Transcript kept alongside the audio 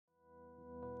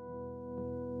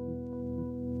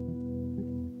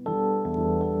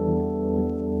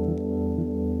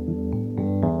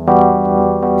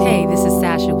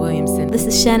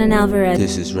is Shannon Alvarez.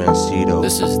 This is Rancido.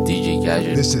 This is DJ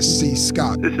Gadget. This is C.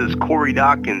 Scott. This is Corey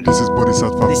Dawkins. This is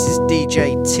Bodhisattva. This is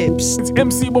DJ Tips. It's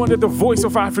MC Bonnet, the voice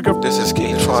of Africa. This is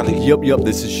K-Tronic. Yup,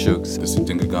 this is Shugs. This is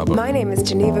Dinga Gaba. My name is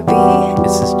Geneva B.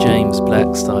 This is James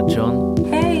Blackstar John.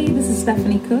 Hey, this is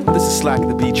Stephanie Cook. This is Slack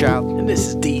the Beach Out. And this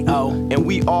is D.O. And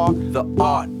we are the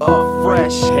Art of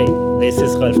Fresh. Hey, this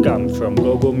is Ralph Gum from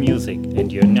GoGo Music,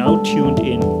 and you're now tuned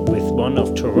in with one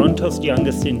of Toronto's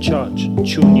youngest in charge,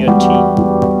 Junior T.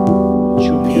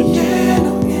 Junior T.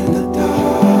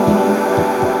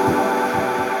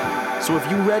 So if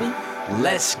you ready,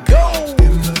 let's go.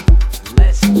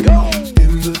 Let's go.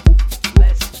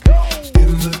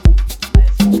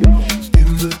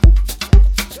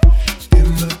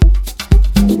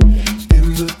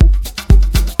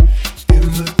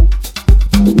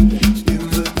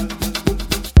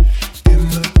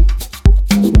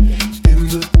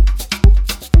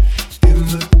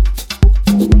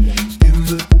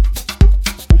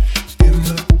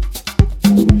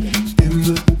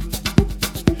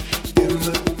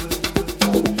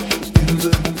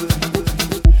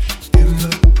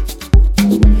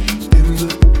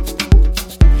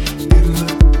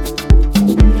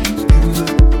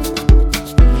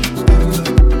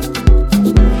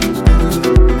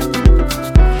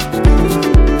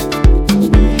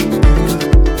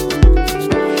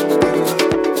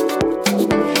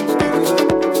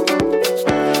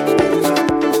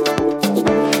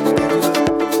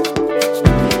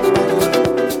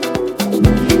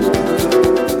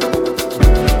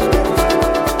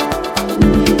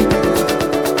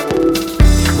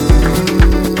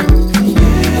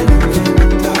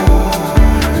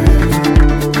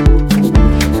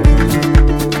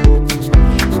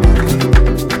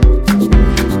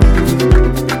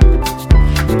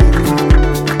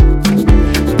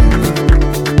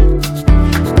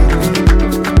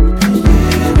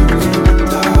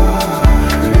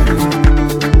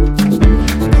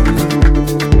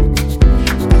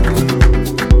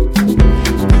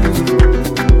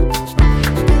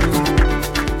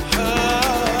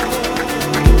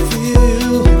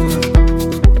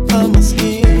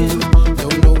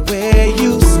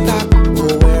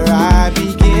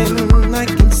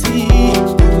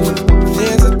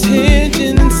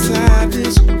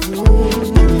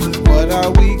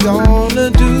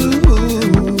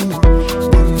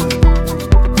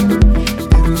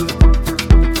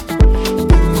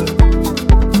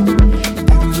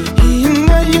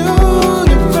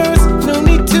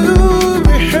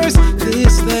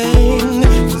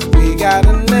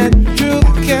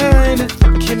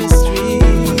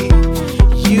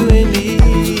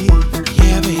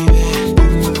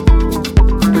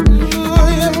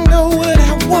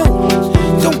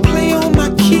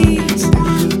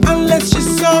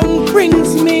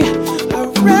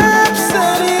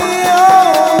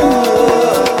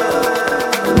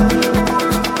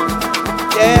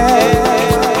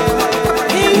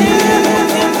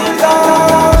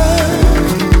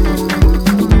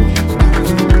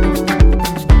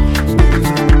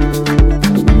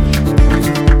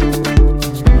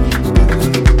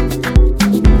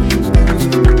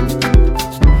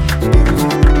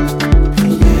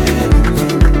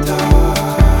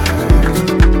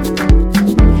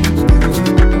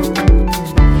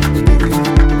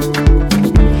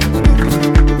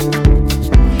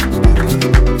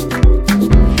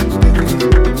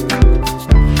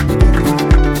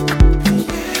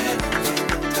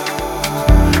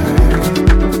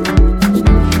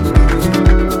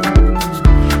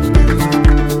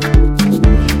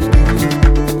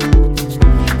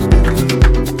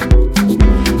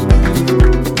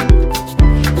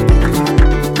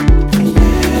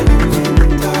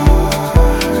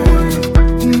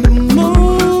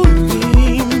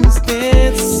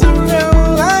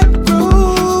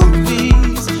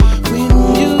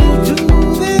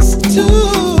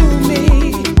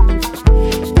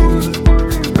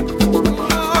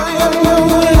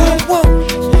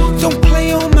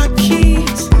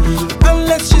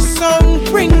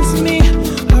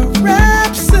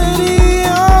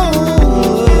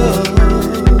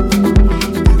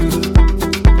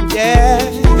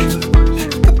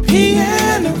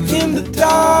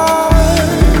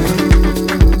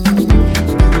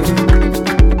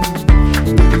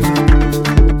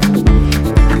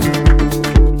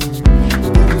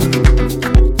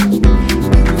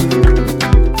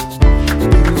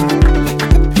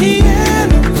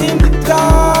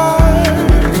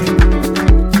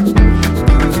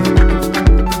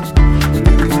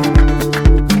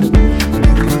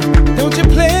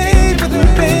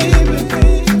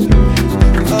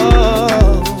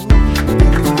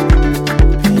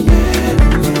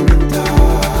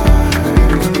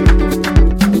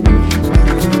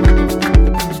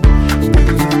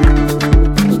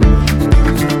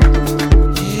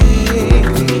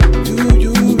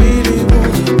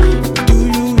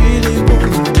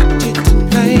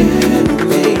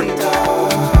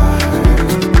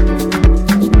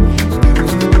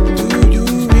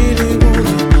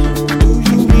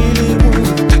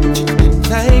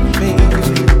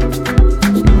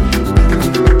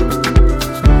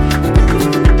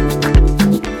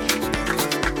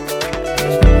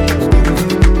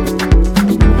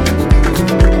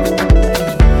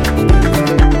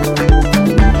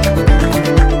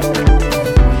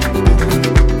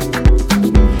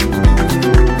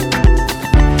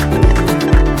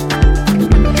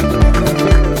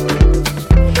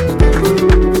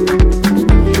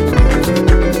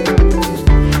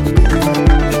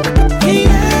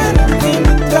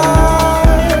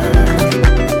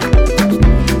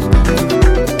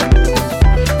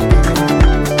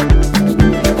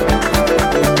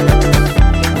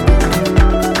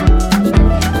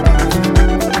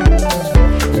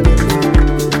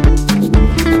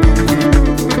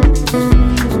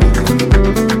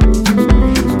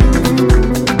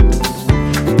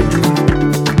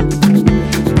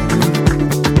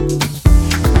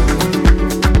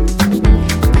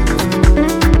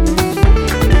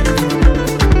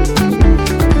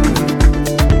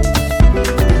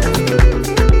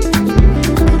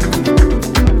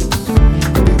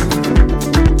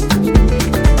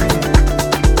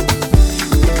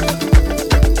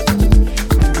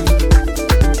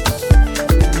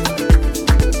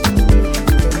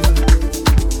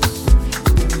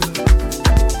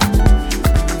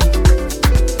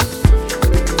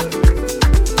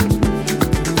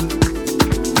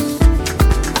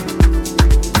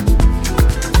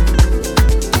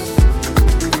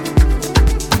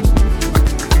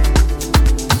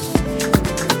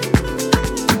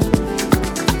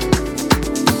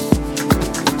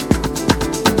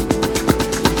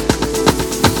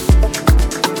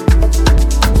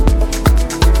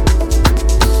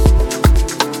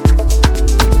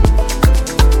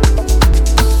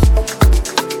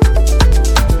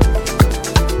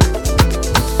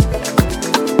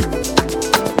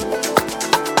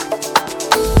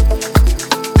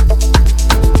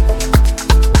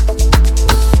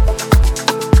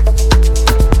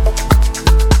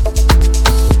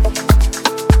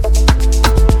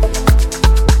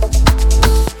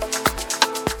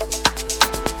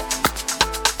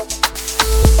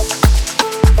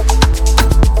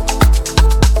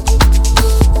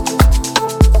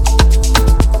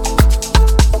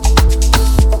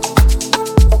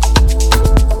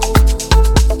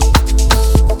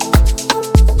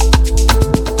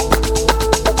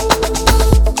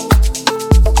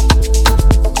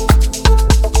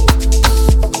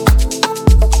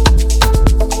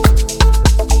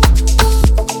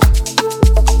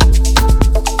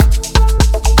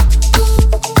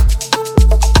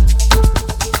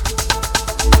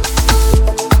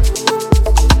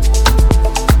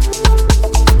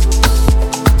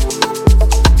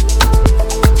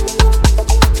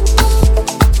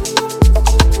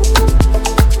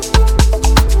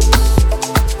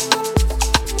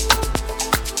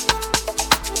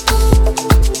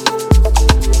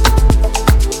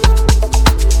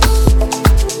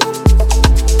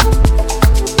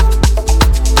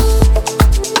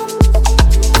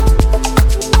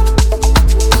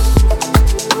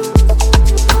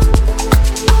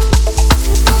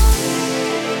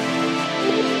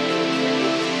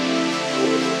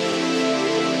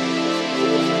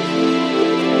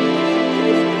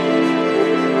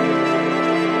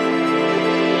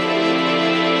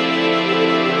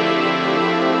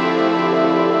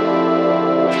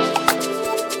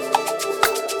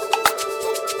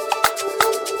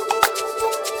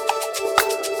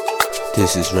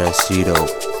 This is Rancido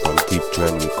from Deep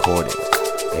Journey Recordings,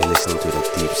 and listening to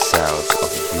the deep sounds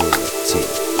of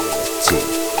unity.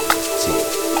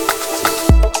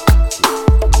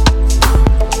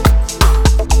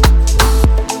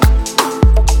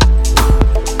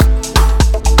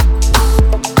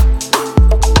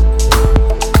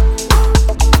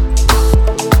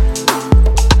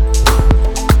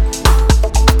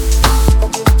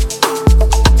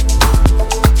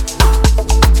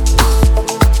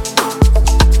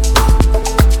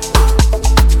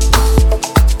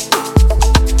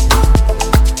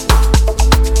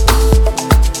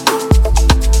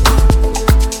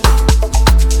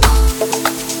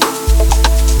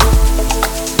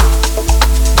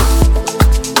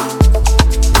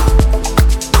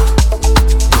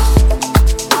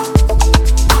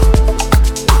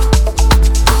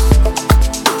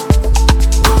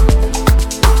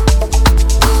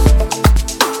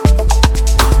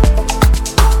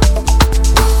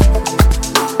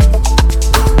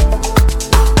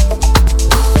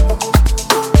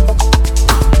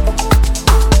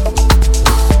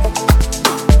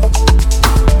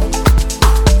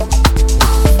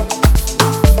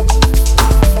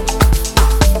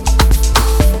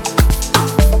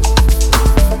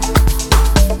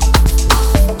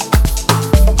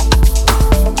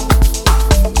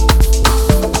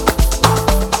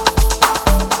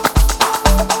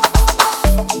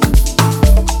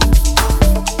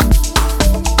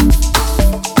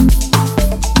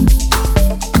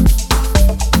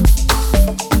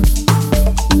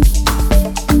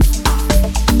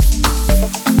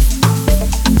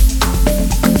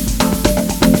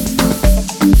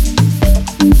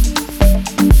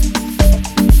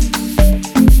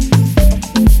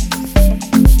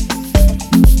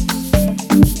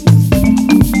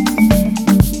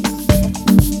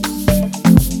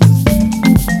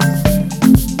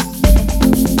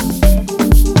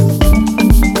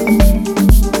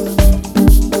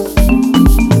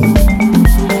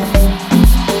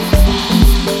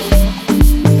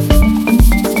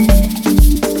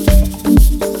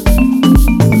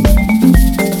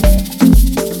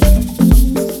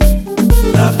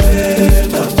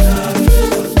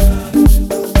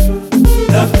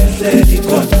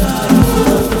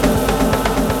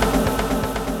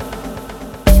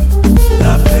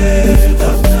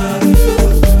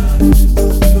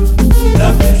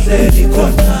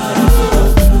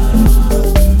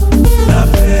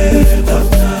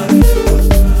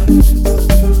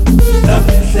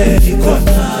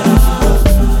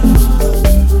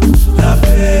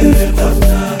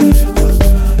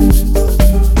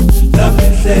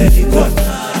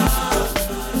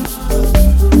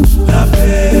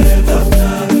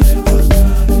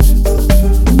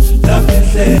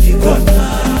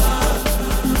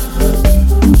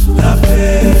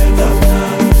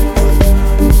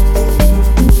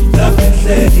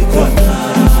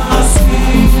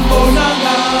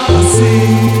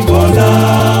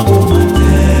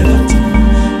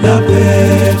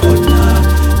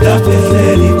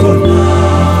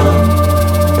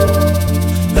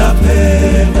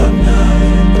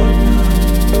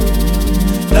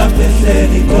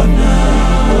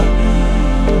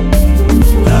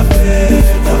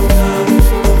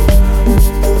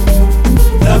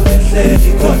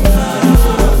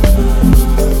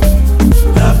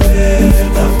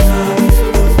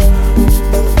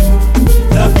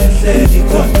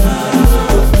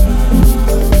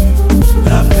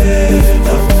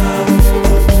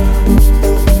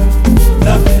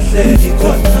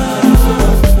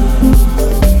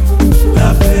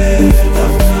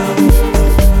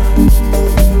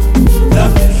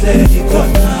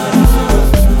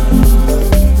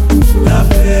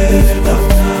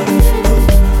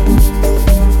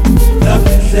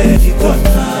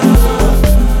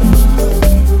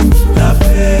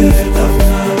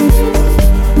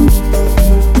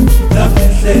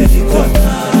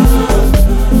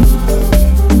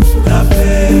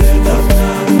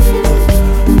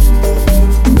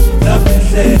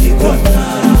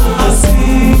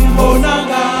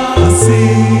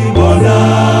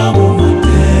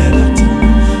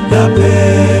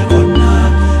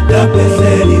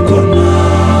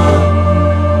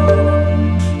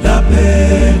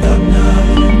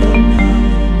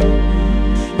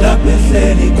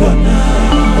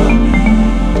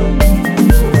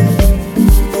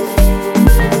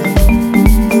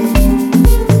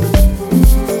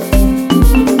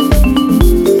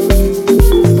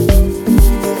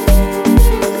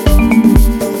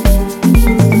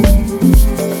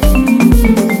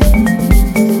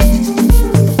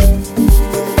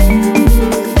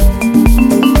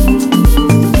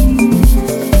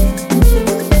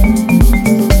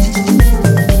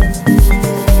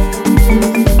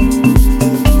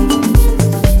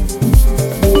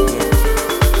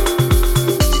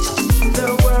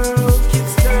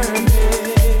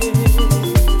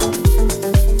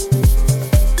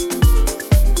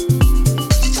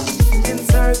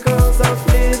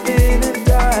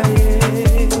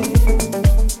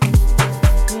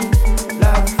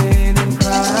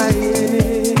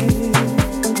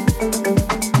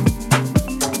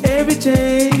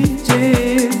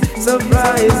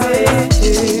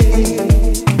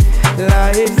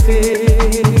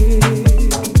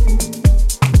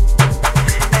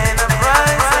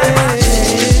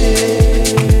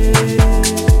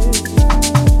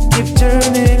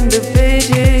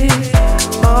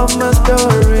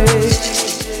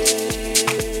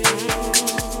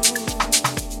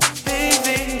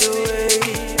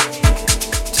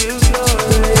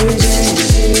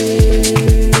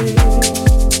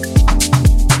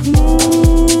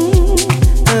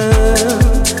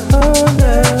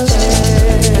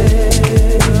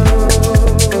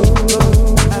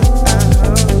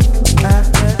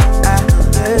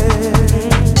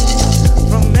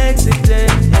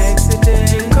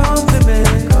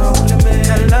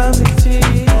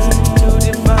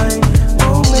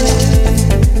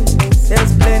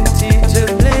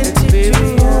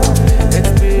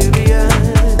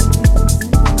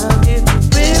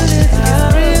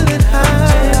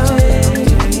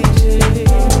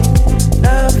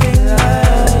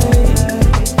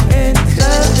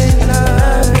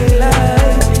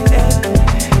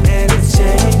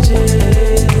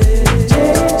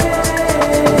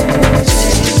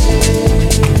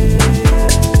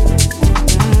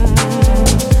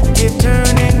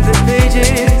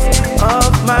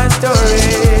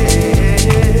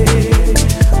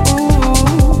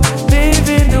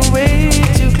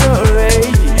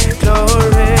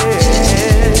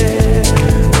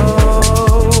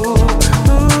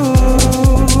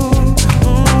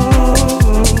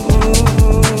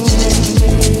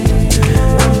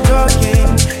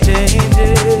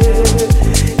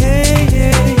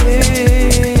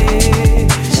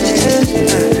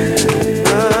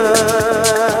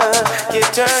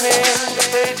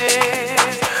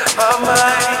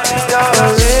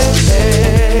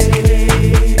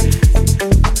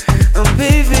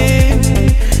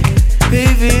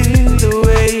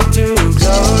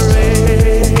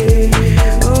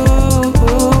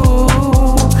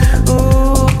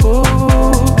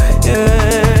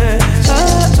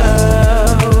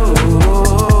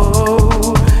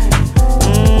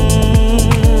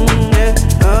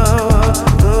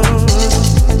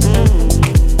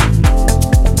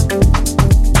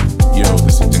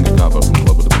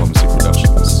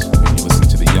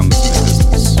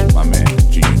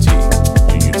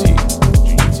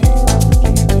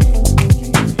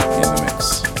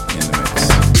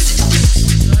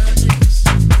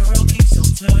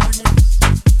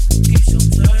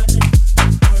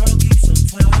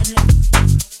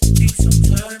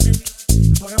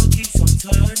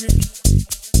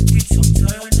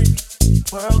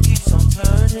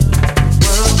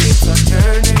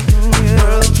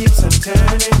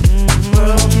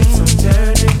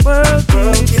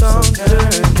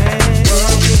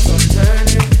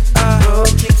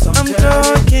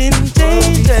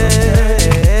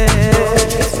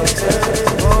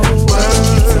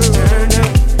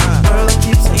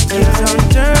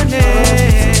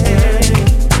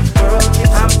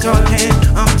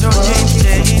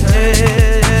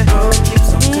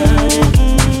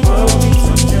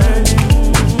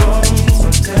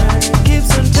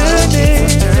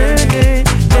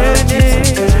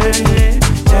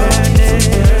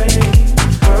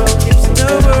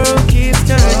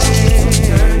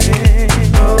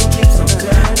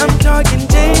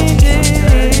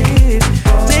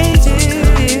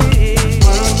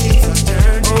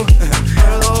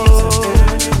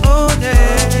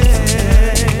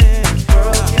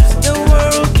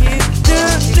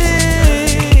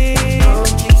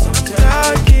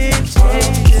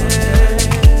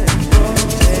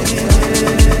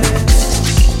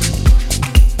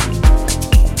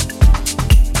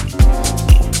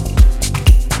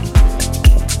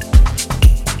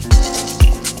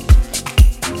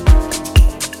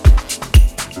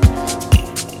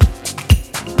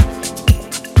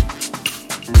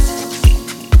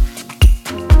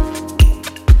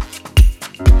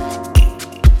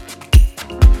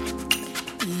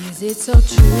 Is it so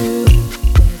true?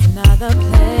 There's another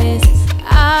place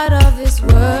out of this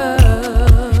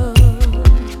world.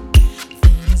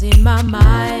 Things in my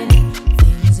mind,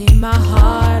 things in my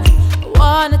heart. I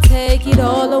wanna take it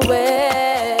all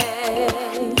away.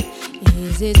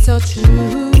 Is it so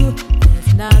true?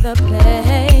 There's another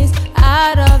place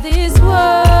out of this world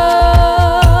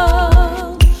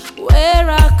where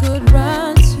I could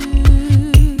run to,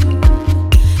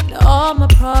 and all my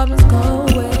problems go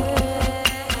away.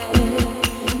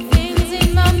 Things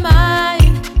in my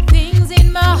mind, things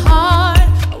in my heart.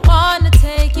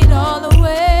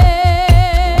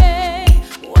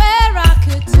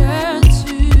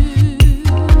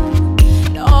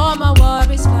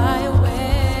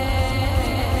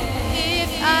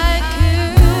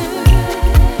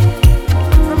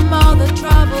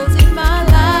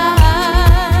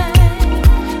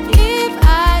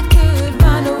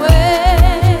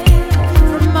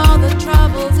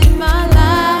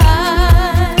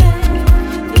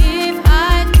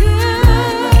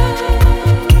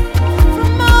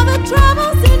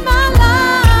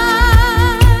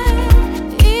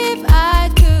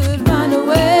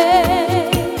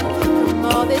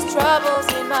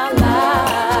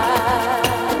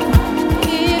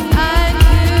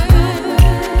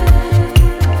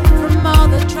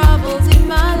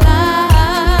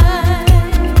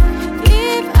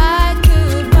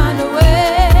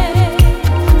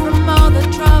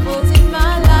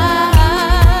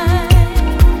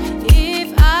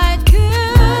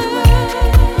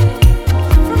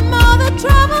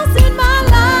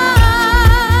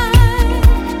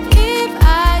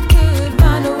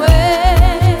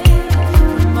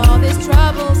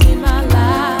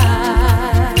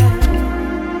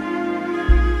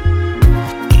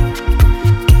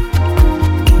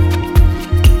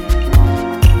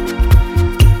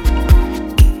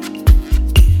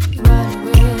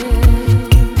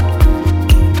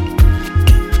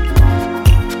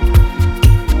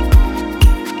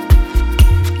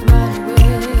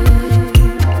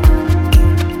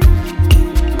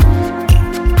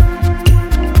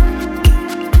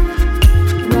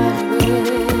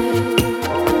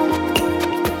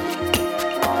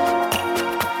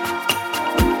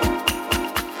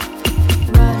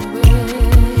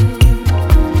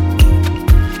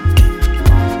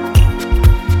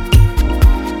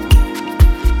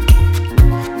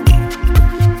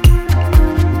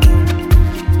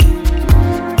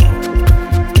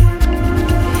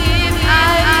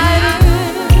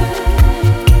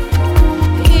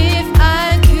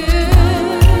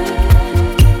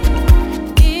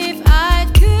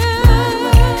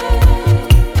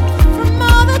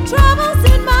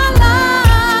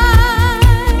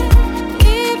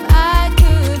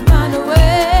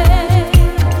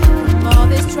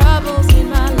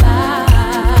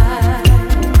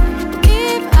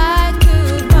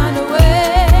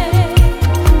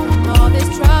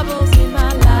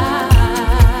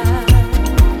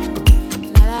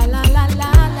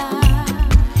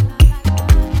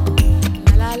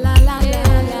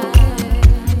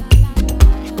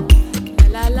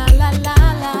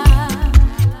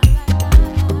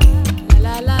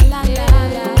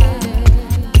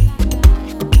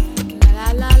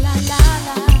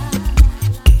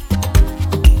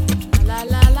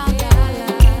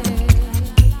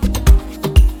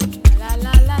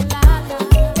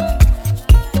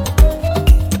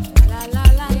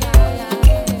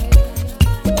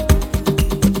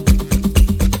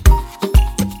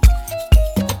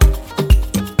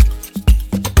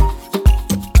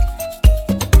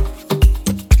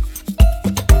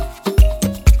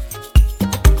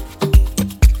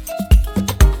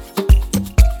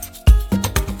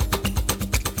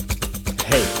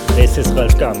 is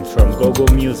Ralph Gum from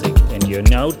GoGo Music, and you're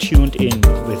now tuned in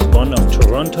with one of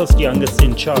Toronto's youngest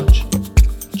in charge,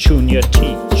 Junior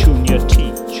T, Junior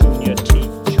T, Junior T,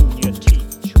 Junior T,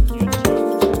 Junior T.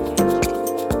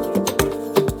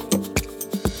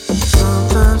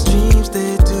 Sometimes dreams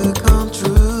they do come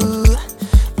true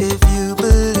if you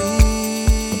believe.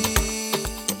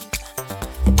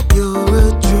 You're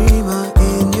a dreamer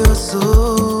in your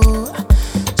soul,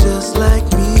 just like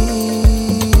me.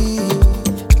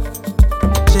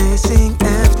 Chasing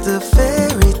after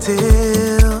fairy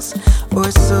tales, or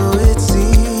so it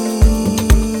seems.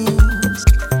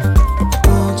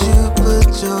 Won't you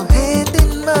put your hand in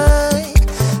mine?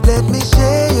 Let me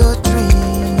share your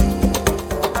dream.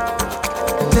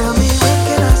 Tell me, when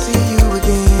can I see you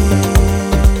again?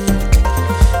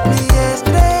 Me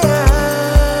yesterday,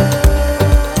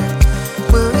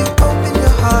 will you open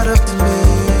your heart up to me?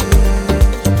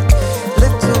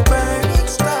 Little burning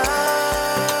star,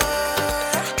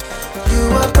 you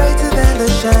are brighter than the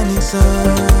shining sun.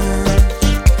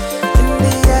 In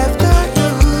the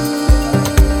afternoon,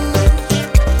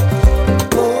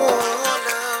 more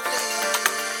lovely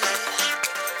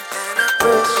than a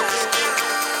precious dew.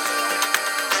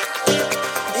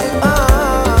 You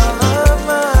are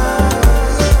mine.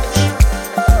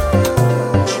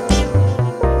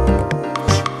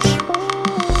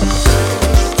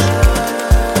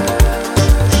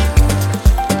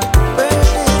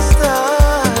 Burning star,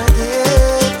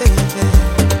 yeah, baby.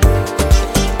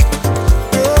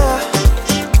 Yeah.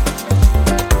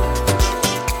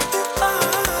 You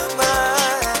are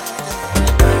mine.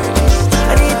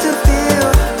 I need to feel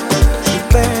you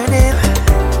burning.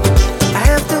 I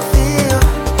have to feel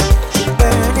you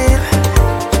burning.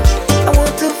 I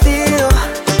want to feel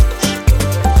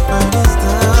burning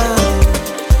star,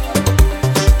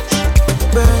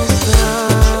 burning star.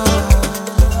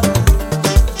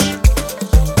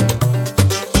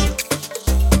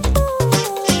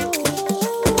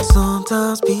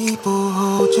 Sometimes people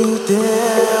hold you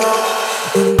down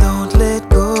and don't let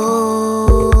go.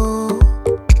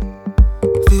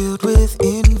 Filled with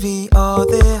envy, all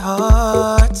their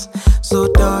hearts so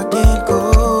dark and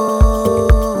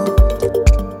cold.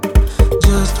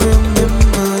 Just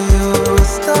remember you're a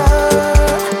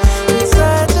star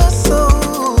inside your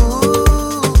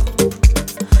soul.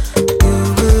 You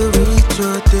will reach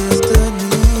your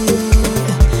destiny.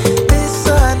 This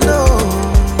I know.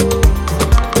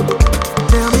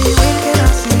 Tell me, when can I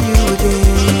see you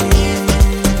again?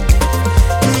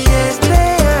 Me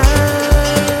yesterday,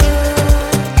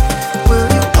 will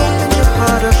you open your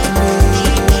heart up to me?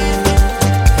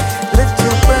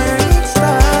 Little burning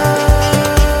star,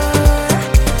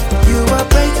 you are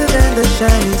brighter than the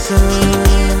shining sun.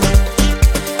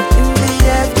 In the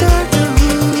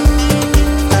afternoon,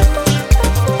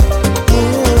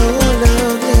 more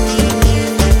lovely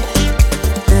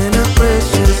than a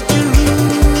precious dew.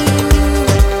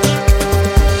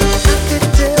 I could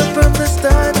tell from the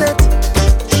start that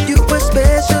you were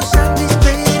special, shot me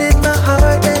straight in my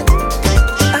heart, and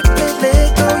I can't let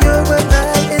go. You're a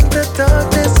light in the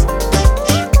darkness.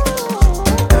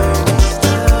 Burning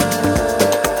star.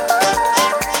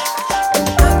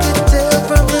 I could tell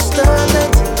from the start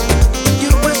that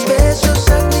you were special,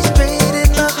 shot me straight in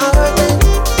my heart, and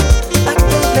I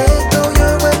can't let go.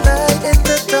 You're a light in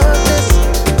the darkness.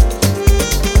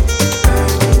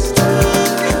 Burning star.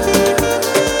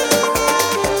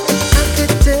 I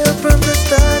could tell from the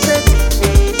start that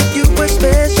you were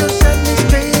special, shot me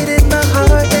straight in my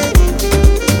heart, and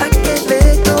I can't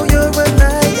let go. You're a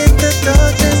light in the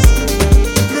darkness.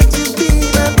 Could you be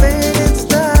my burning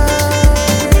star?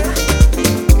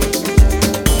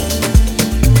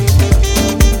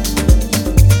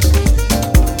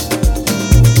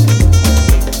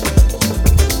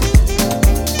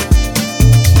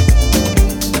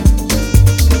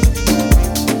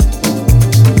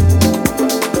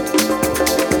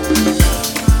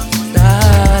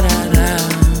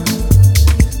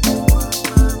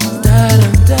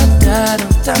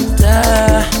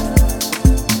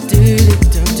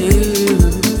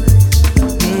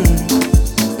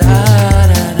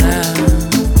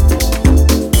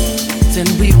 Then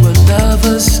we were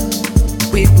lovers,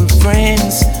 we were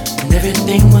friends, and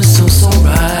everything was so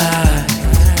right.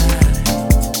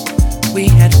 We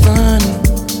had fun,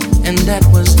 and that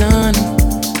was done.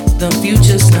 The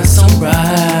future's not so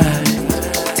bright.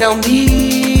 Tell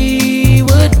me,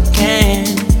 what can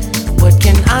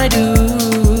I do?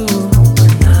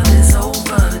 When love is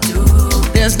overdue,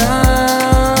 there's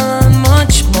not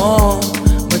much more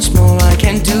I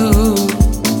can do.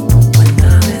 When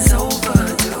love is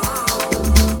overdue,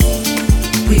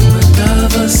 we were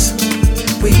lovers,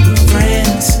 we were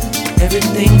friends,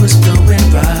 everything was flowing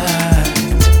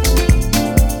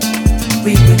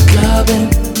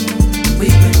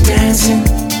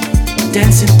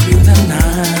dancing through the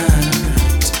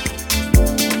night.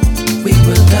 We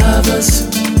were lovers,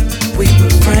 we were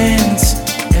friends,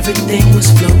 everything was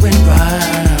flowing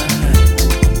right.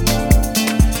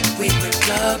 We were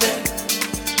clubbing,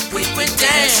 we were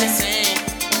dancing,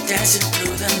 dancing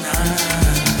through the night.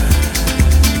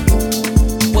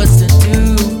 What's to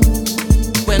do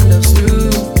when love's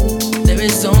through? There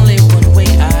is only one way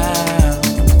out.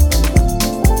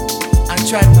 I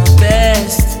tried my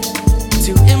best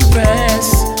to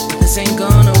impress, but this ain't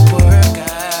gonna work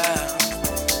out.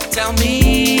 Tell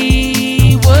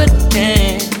me what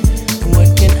can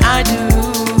I do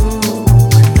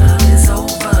when love is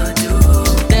overdue?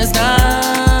 There's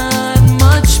not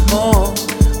much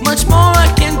more I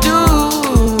can do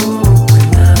when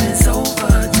love is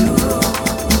overdue.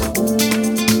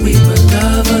 We were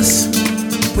lovers,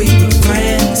 we were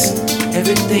friends,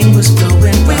 everything was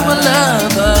flowing right. We were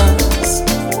lovers,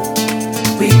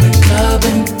 we went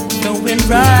clubbing, flowing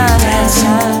right.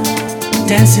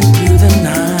 Dancing through the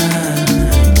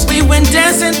night. We went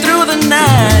dancing through the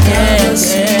night.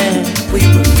 Yes, yeah. We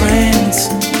were friends,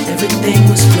 everything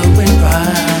was flowing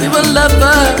right. We were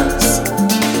lovers,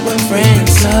 we were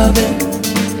friends, clubbing.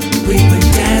 We went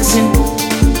dancing,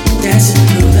 dancing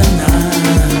through the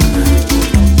night.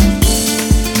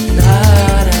 Da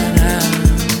da da.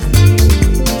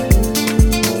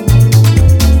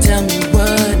 Tell me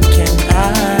what can I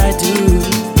do?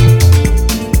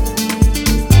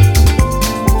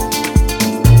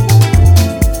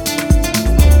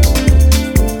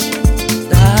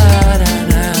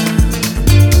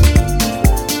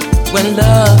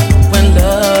 When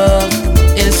love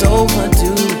is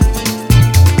overdue,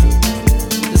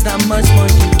 there's not much more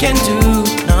you can do,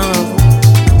 no.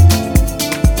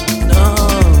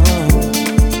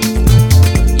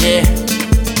 Yeah,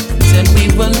 said we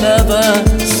were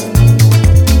lovers,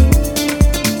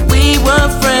 we were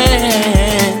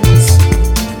friends.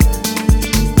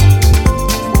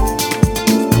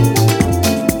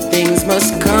 Things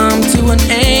must come to an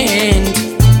end,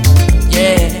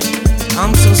 yeah.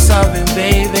 I'm so sorry,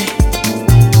 baby.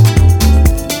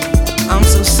 I'm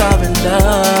so sorry,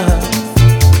 love.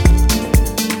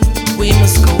 We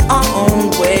must go our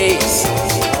own ways.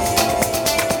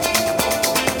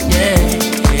 Yeah,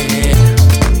 yeah.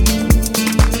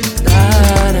 Da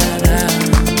da da.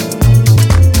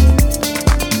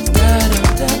 Da da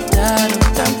da da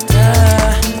da da.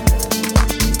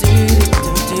 Do do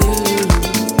do.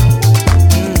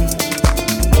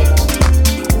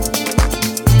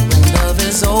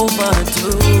 Is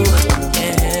overdue,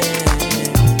 yeah.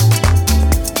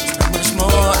 There's not much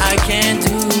more I can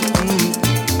do.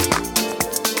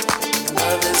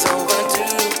 Love is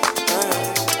overdue.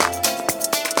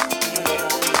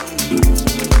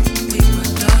 We were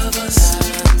lovers,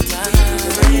 we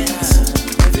were friends,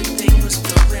 everything was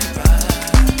going right.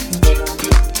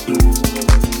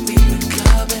 We were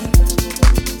clubbing,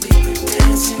 we were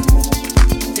dancing,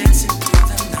 dancing through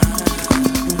the night.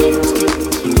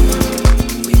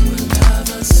 We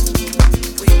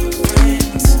were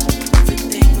friends,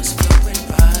 everything was flowing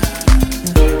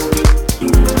right.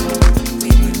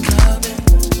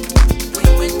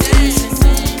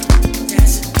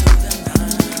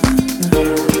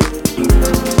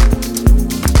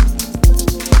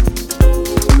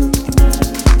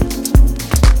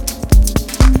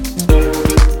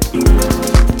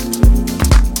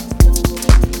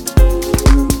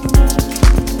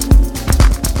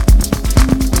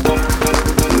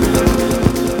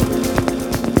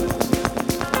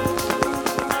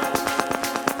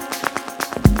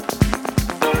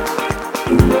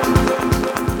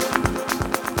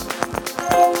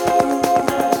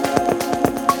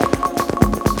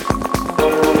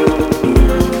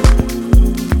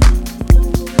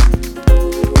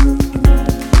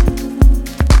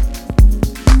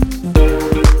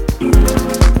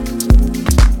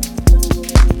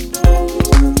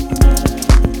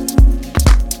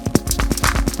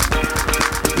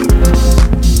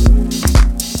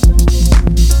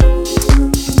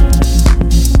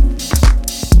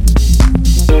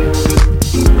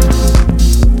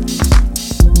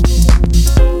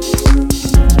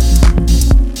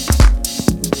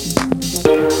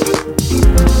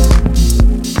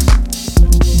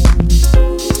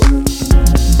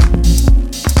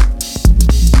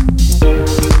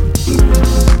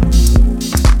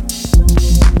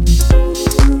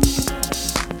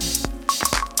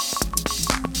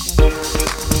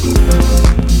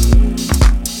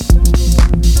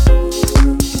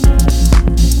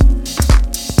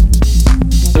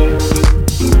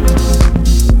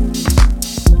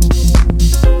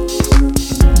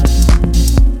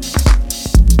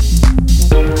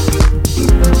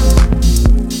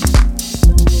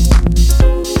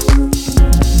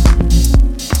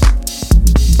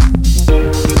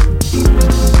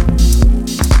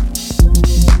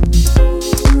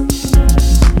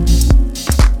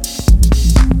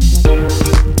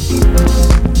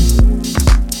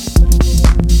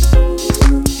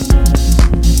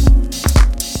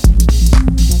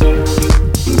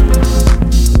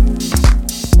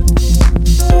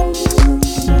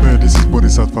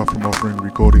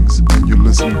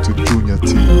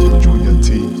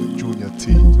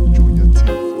 T, Junior T,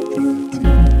 Junior T,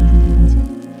 Junior T.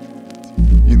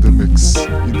 In the mix,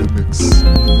 in the mix,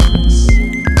 in the mix,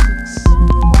 in the mix.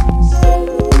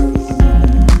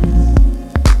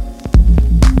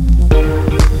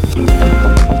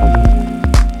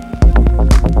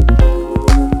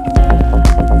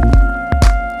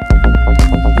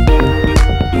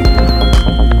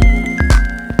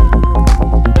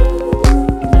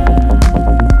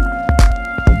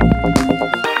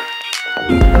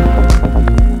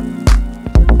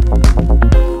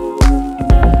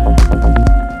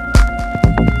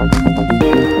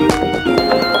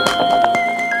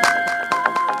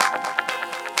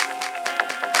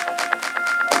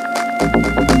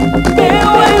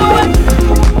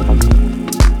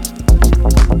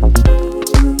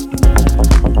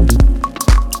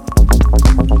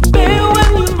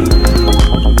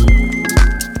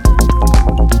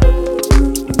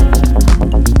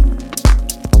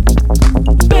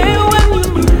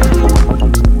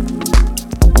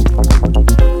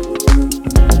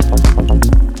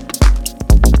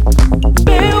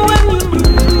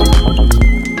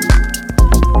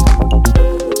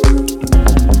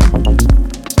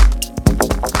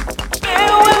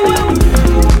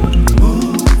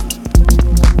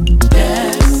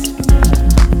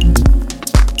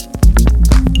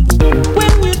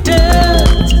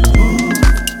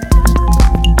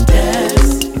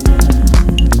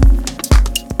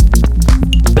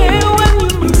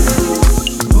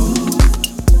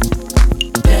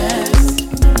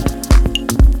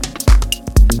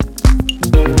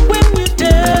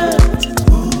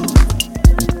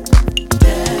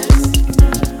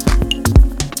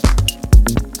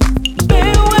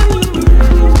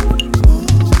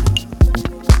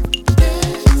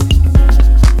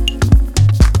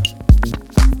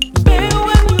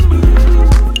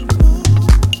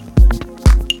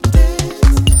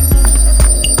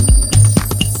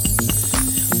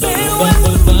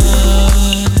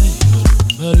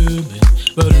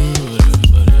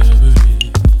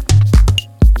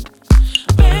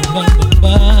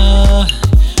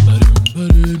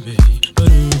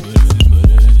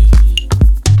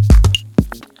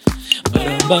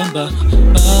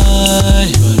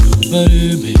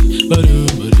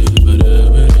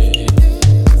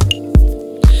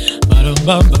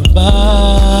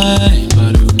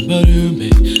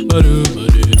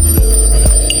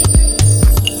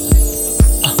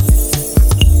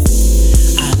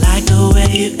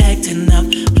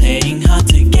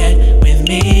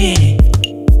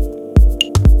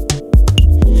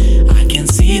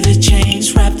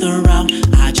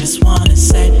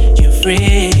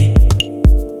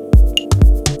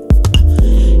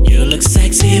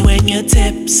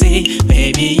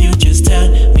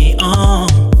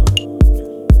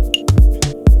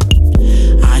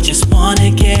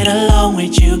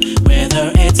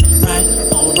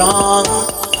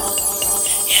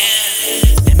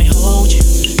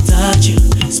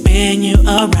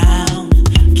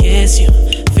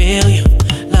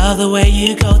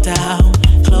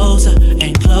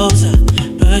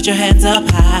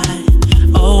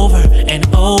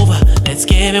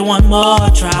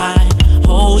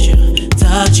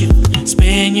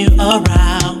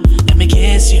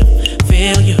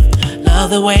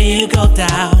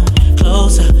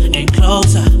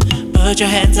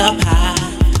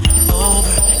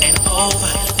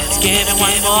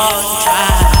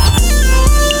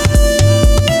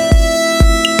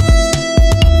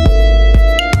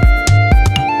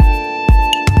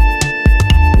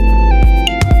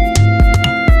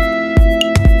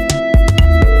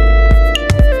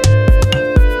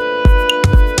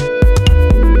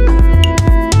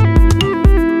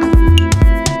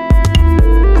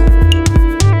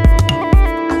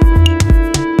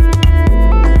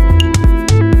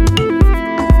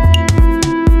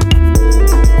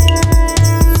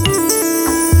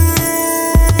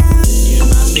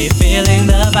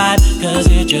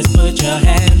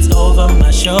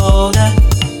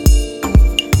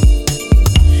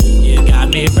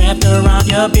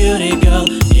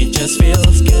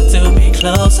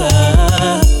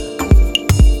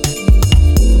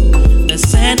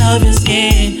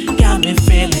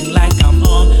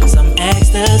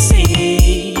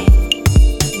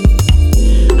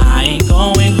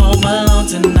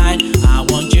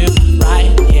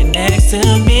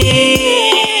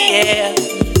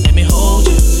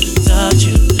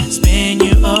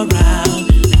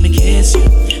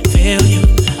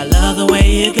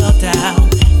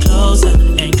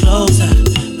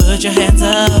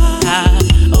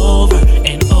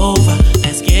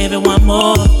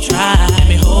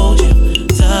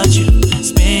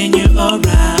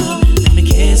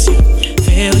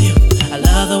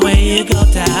 the way you go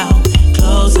down.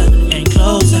 Closer and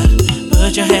closer.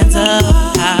 Put your hands up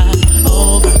high.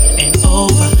 Over and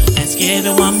over. Let's give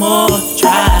it one more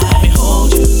try. Let me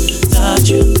hold you, touch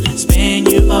you, spin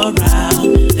you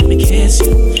around. Let me kiss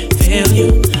you, feel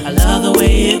you. I love the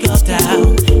way you go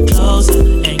down. Closer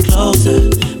and closer.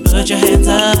 Put your hands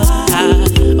up high.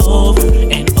 Over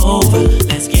and over.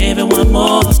 Let's give it one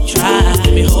more try.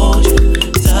 Let me hold you,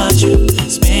 touch you,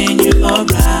 spin you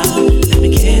around. Let me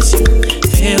kiss you,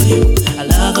 feel you. I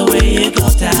love the way you go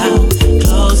down.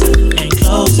 Closer and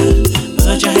closer.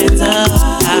 Put your hands up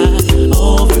high.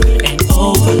 Over and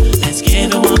over. Let's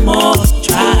give it one more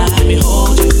try. Let me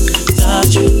hold you,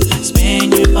 touch you,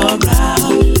 spin you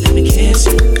around. Let me kiss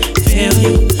you.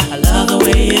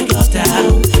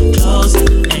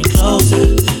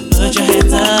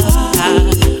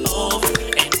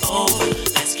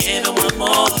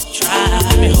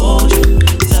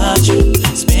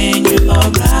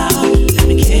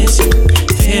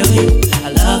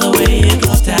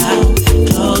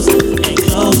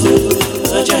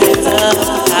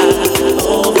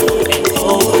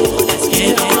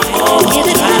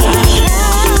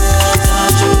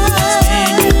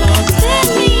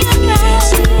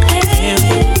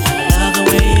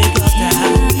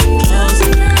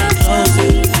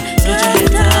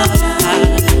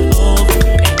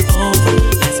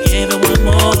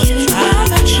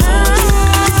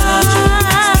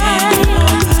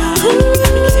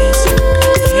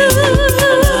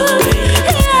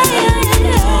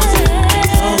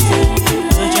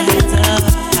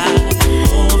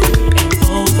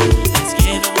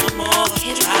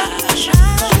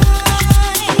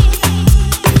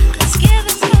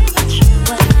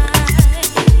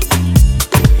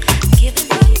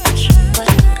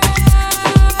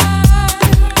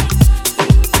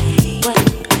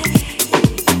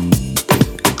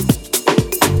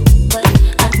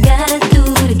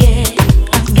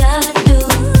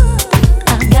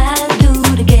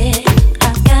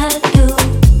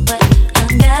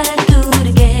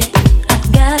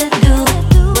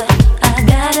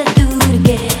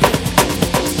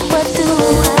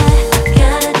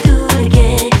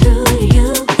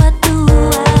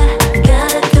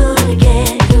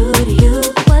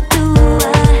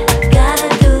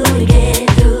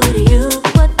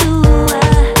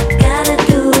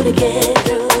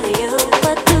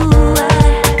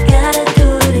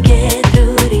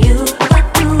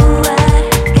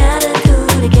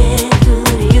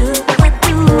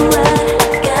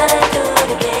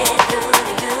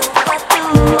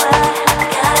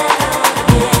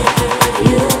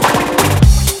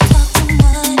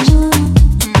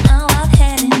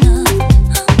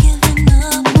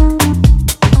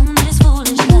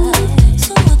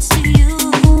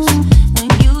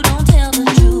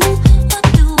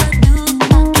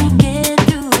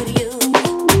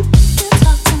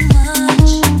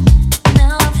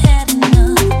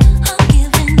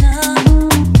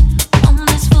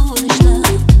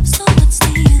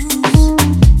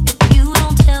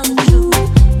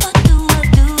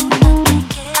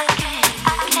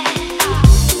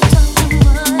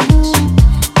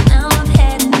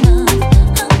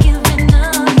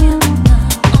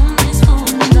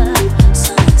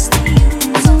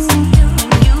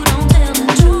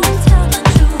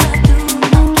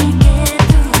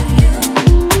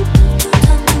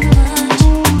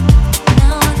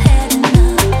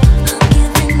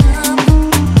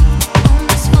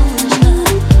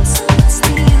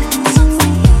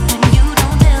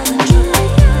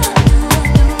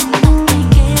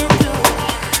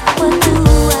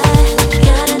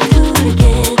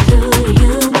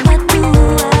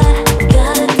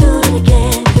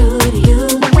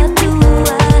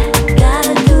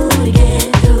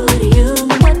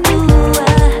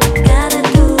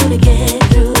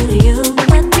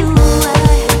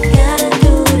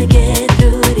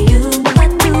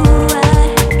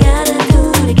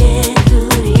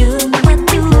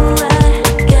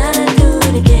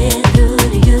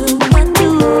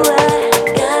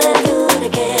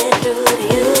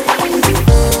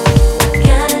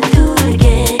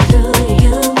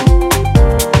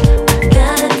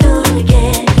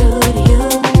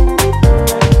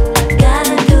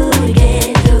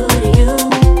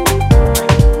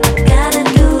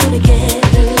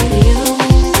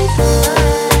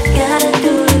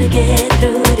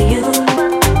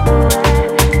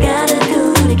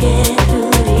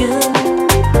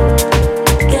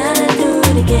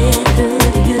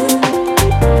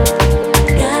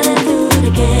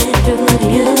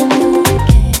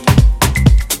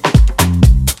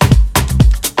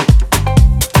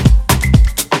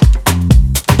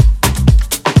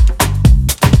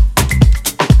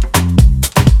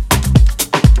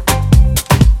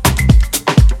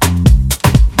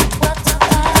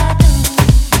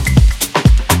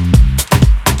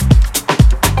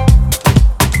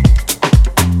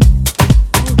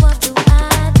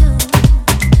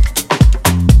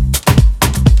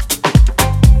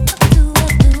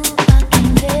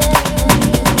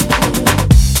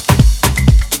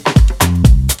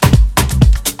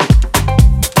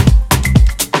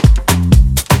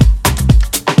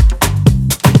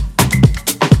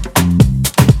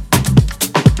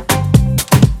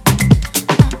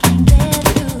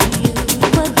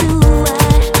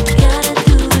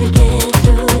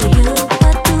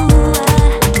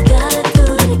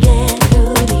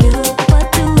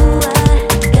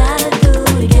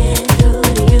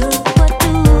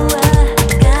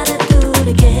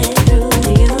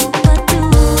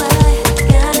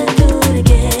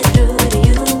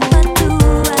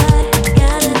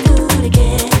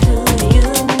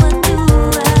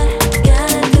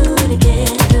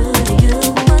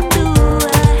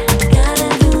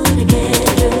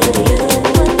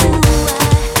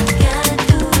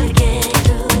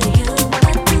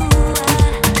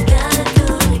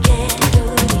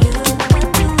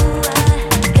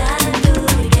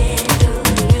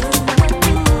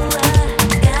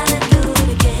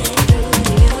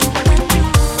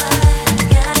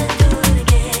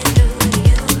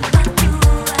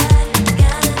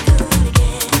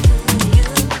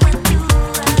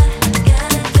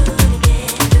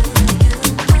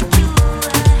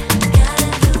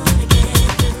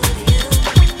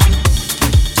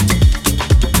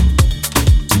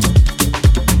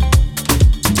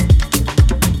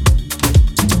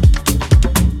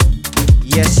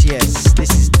 Yes, yes, this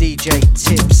is DJ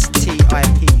Tips,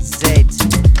 T-I-P-Z.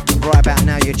 Right about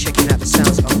now you're checking out the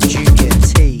sounds of Junior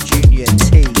T, Junior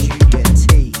T, Junior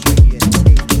T, Junior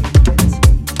T.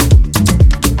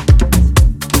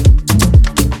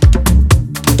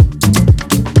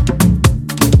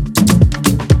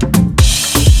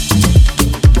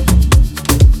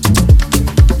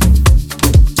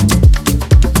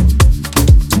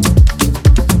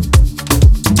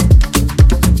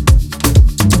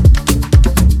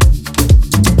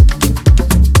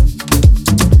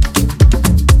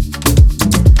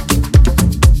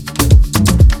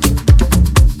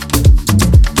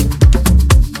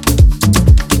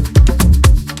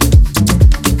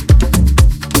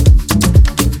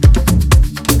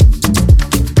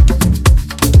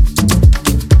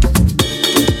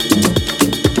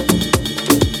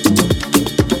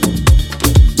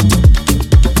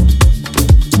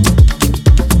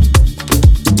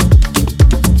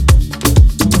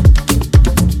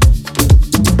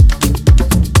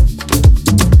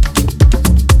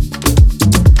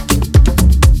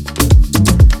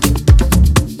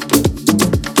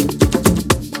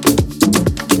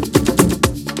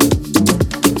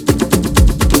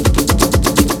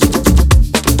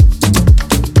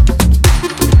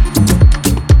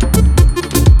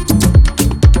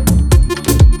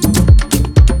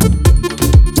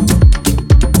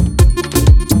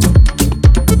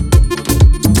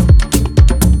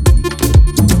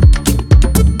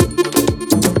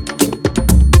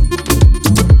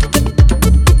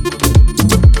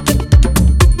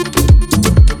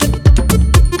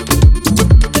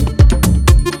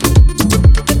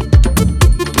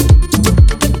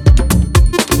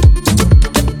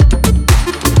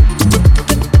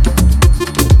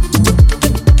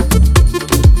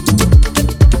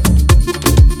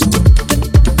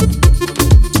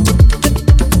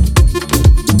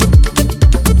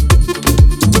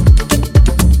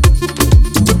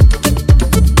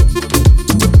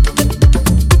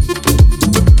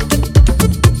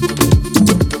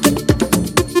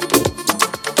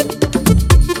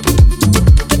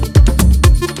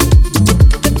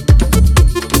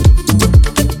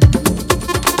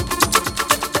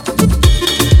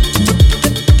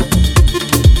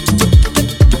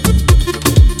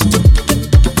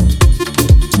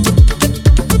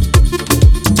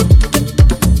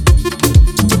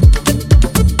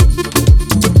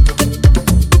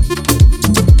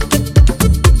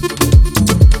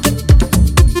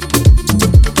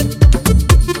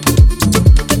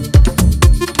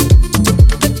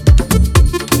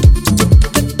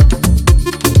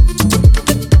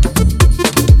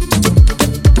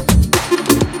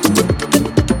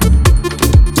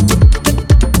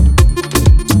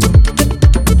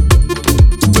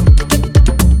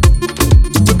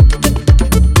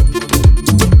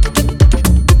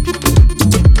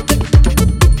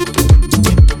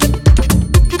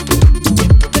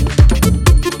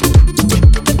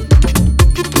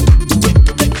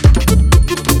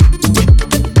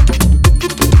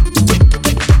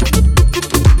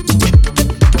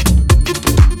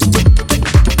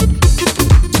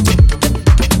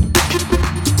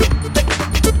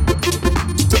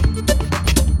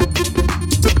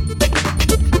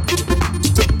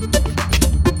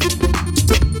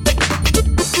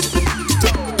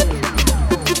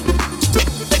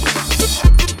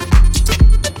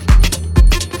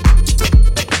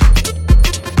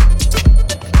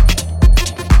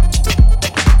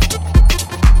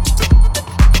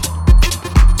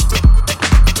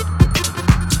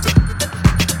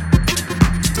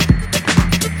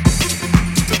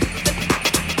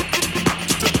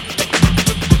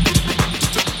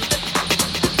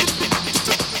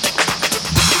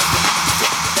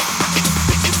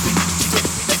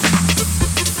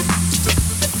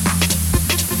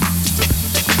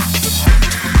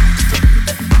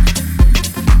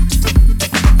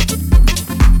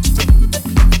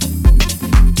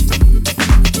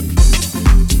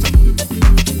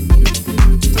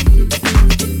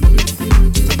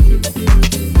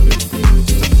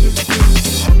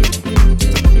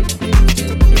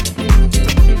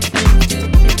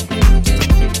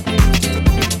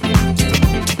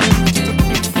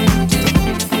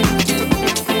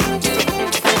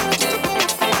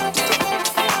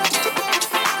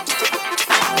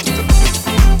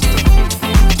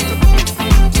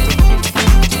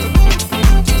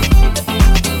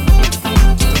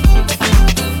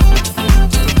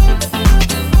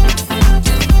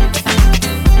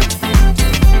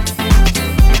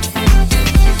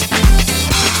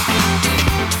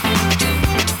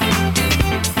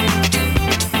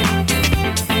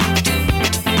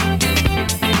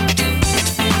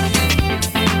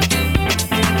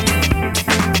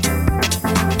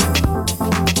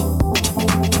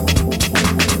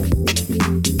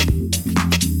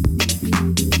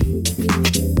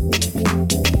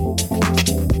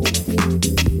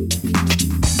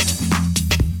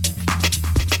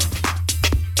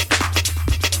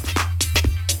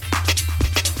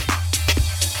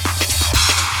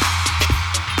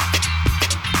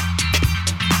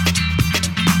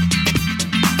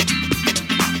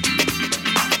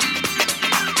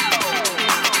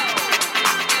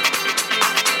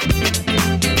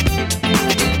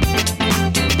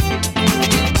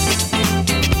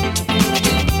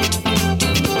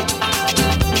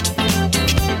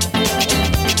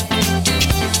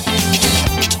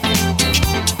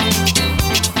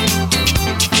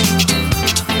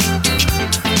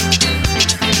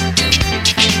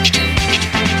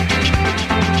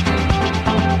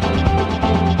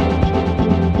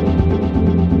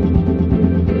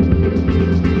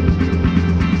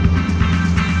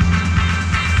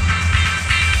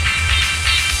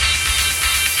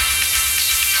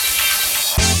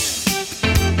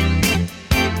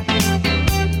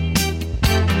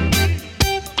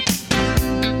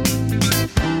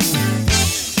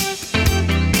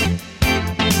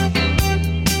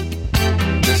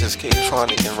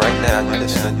 Harney, and right now you're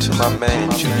listening to my man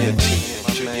Junior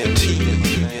T. Junior T.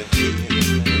 Junior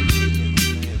T.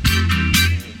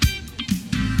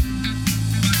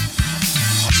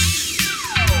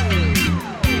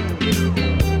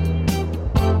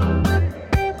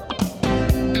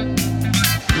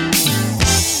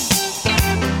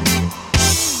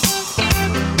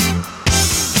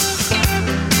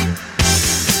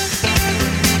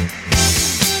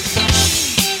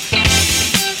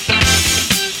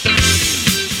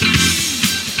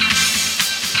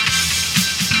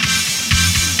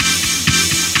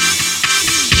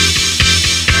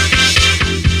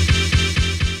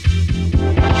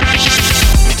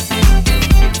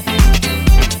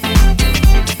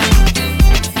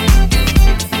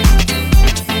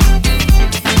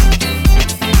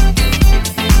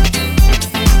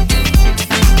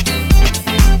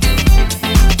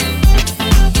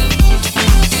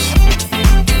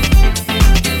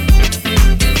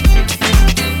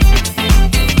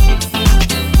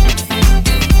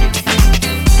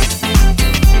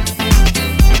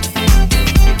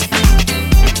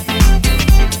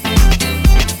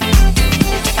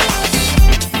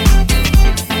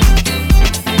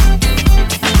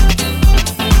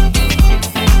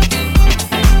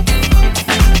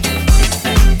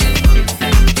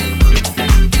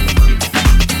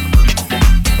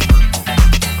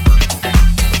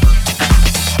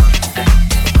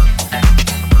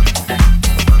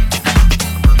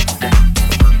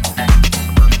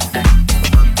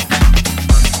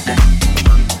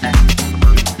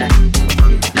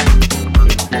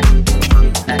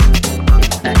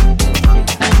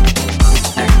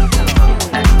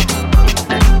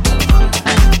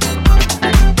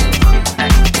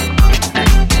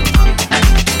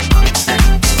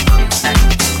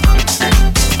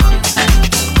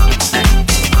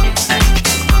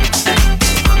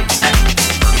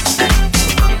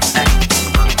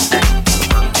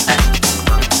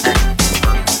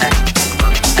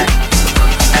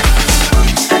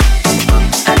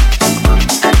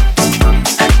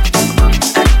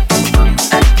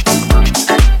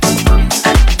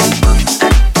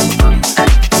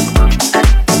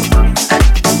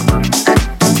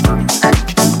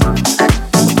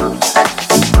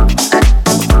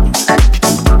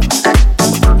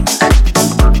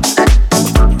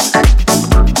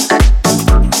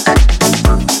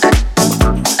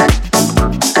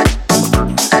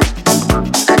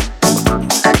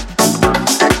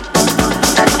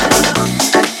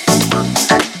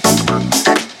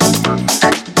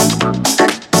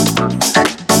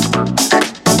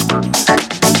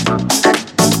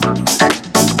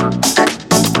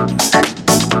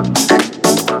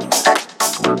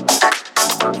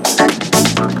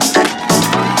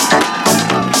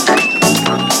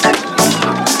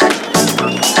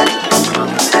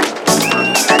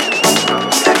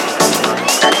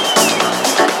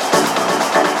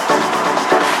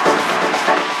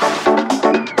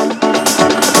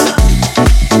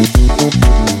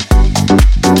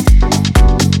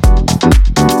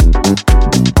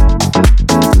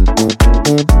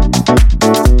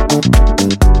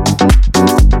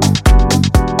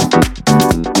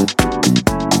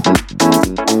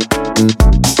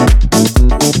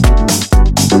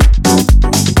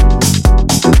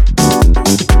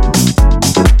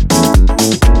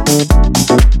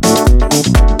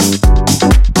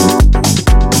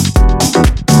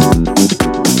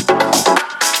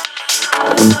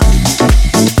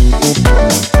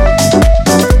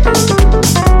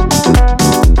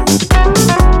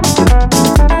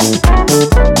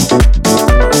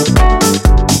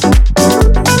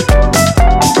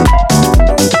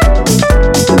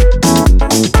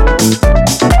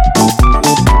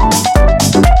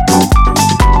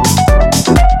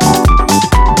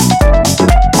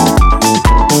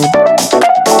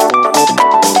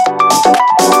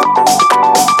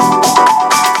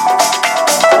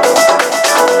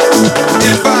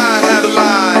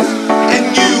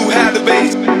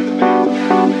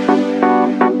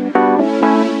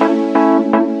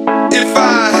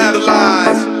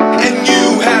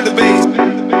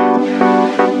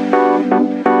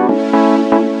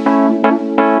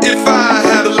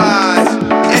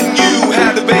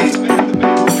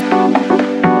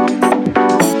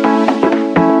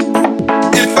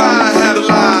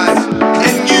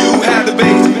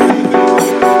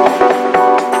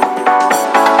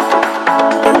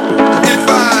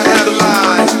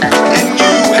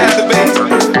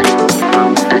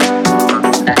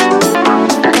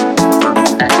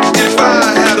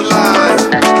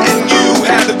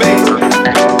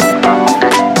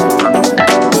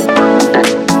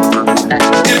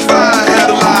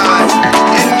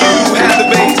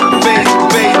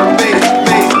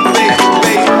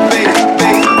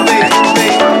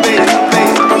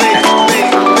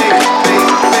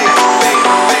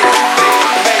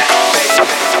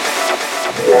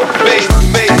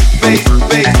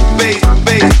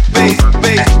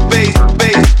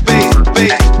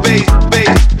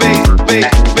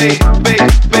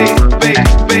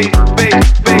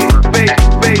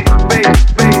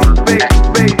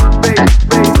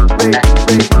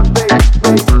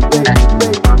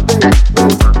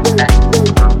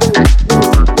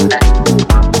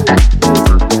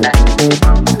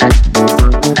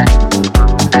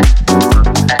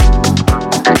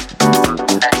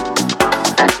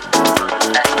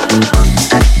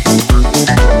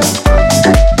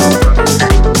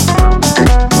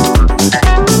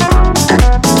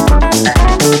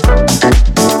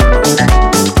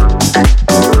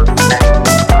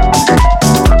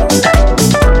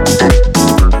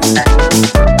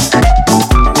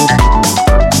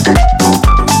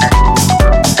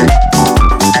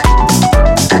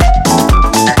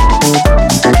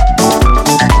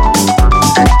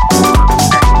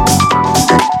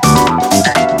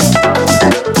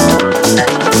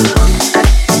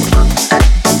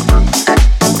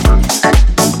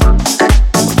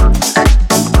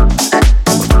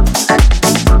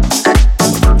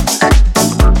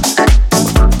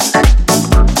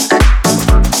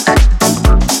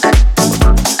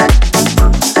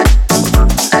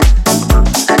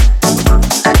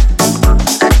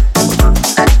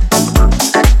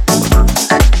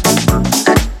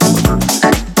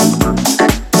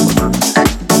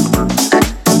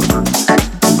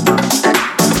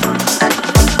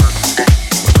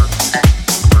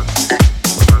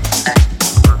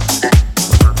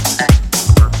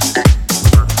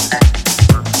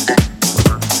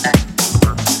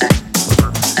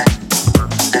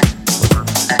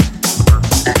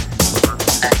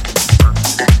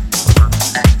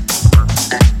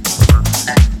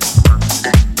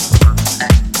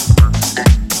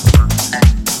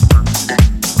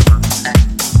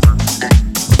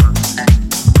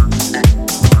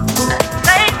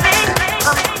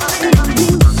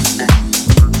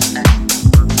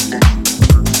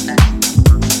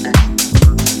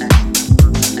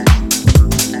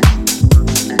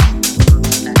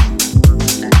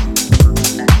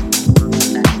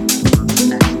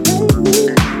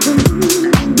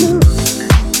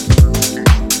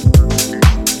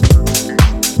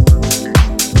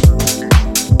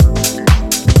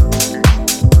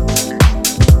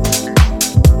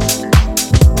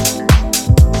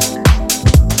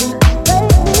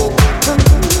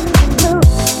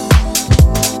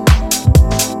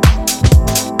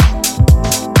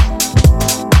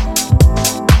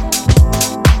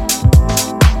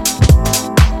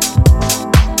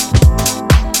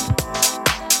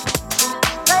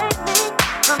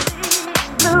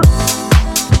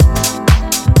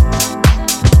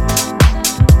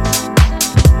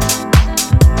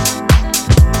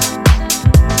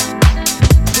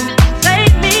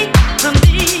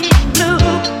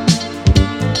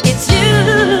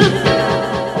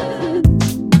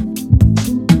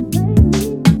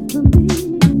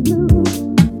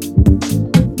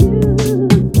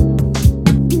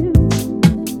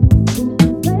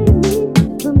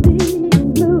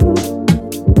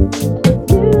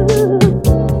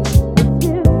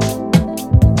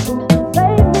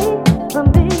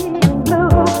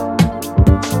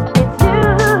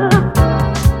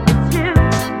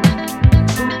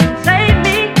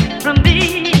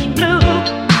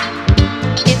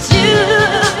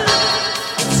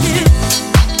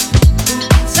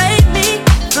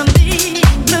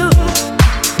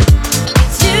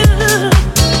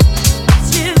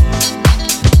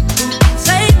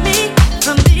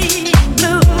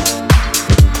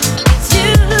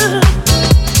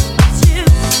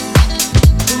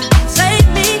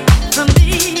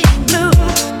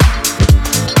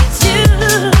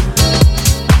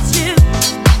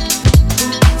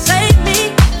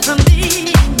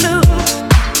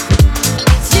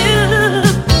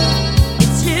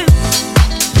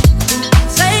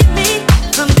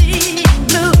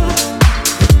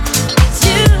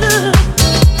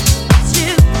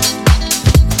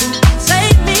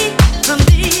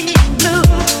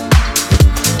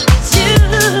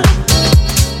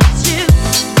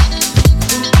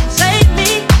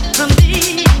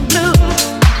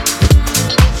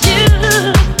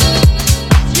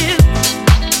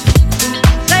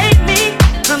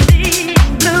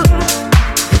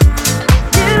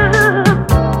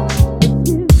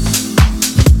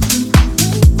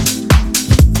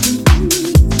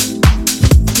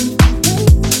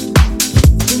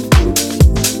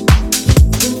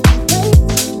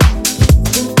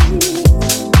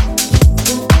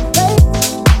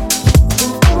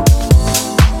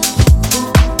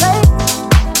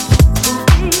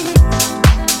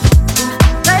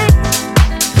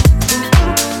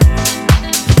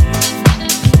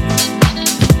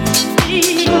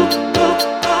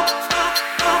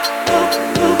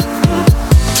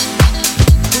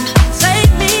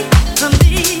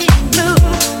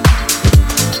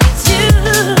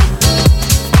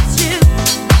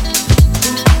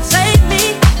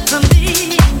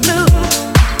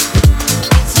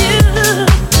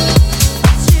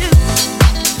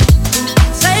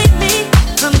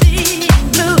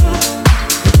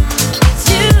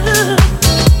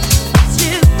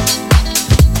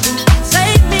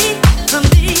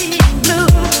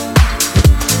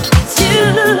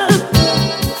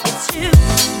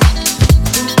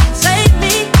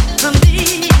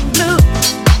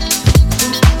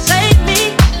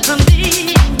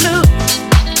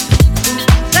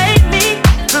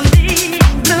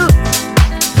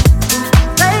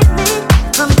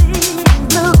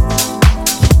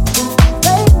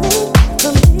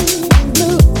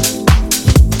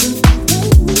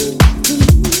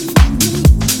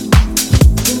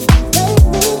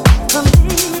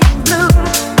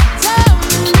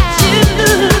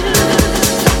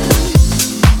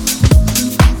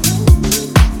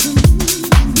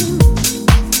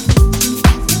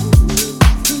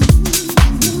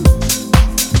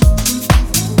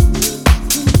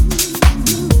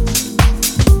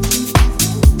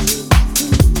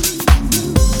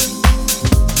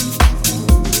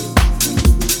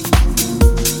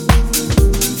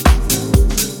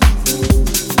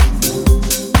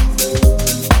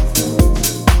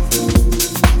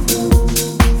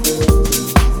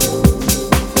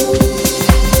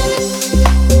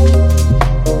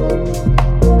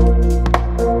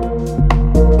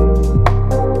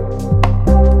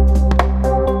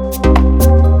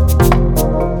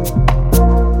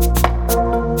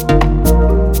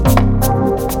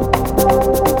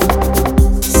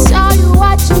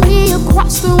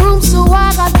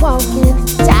 walking.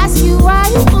 To ask you why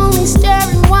you only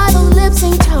staring while the lips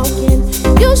ain't talking.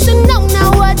 You should know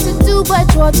now what to do,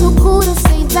 but you're too cool to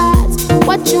say that's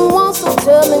what you want. So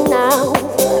tell me now,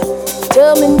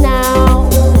 tell me now,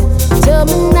 tell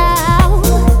me now.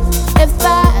 If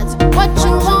that's what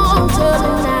you want, tell me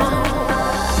now.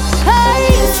 Hey,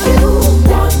 if you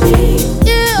want me,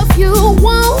 if you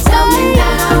want, tell me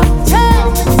now,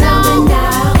 tell me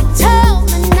now, tell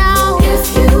me now.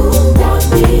 If you want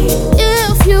me,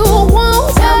 if you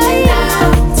want, tell me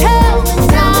now, tell me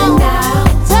now,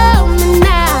 tell me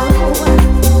now.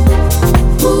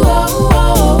 Ooh, oh,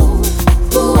 oh,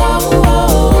 ooh, oh, oh,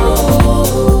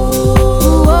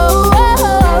 ooh, oh,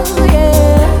 oh,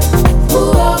 yeah.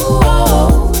 Ooh, oh,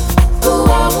 oh, ooh,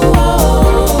 oh, oh.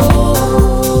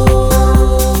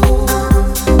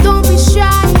 Don't be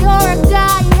shy, you're a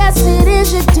guy. Yes, it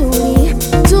is your duty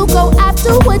to go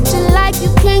after what you like. You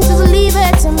can't just leave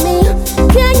it to me.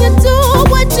 Can you do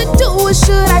what you do, or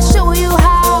should I show you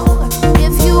how?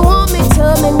 If you want me,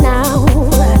 tell me now.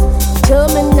 Tell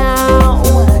me now.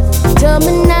 Tell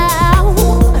me now.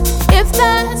 If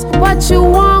that's what you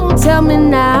want, tell me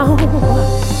now.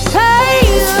 Hey,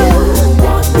 if you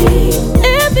want me,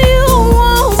 if you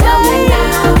want, tell me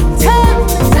now. Tell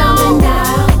me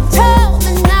now. Tell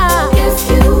me now. If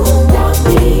you want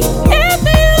me, if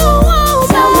you want,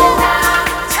 tell me now.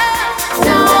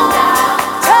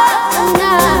 Tell me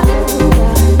now.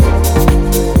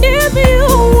 If you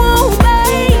want,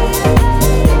 babe.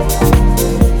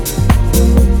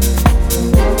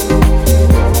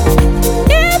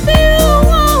 If you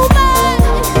want, babe.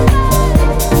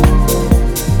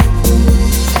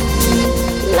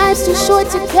 Life's too short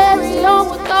to carry on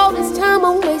with all this time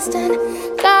I'm wasting.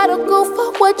 Gotta go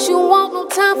for what you want, no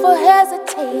time for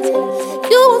hesitating.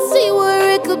 You will see where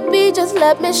it could be, just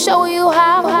let me show you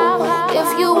how.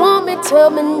 If you want me, tell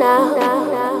me now.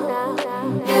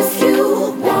 If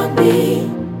you want me,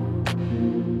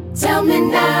 tell me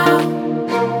now.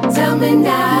 Tell me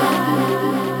now.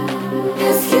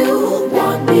 If you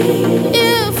want me,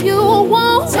 if you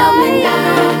want, tell me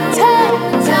now. Tell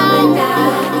me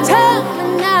now. Tell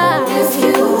me now. If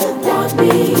you want me,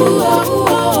 ooh, oh,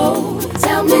 oh,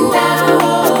 tell me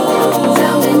now.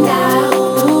 Tell me now.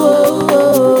 Ooh, oh,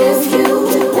 oh. If you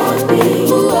want me,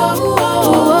 ooh, oh, oh,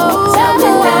 tell me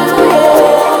now.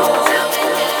 Tell me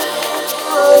now.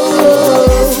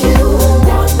 If you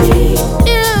want me,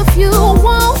 if you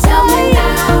want, tell me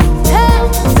now. Tell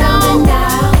me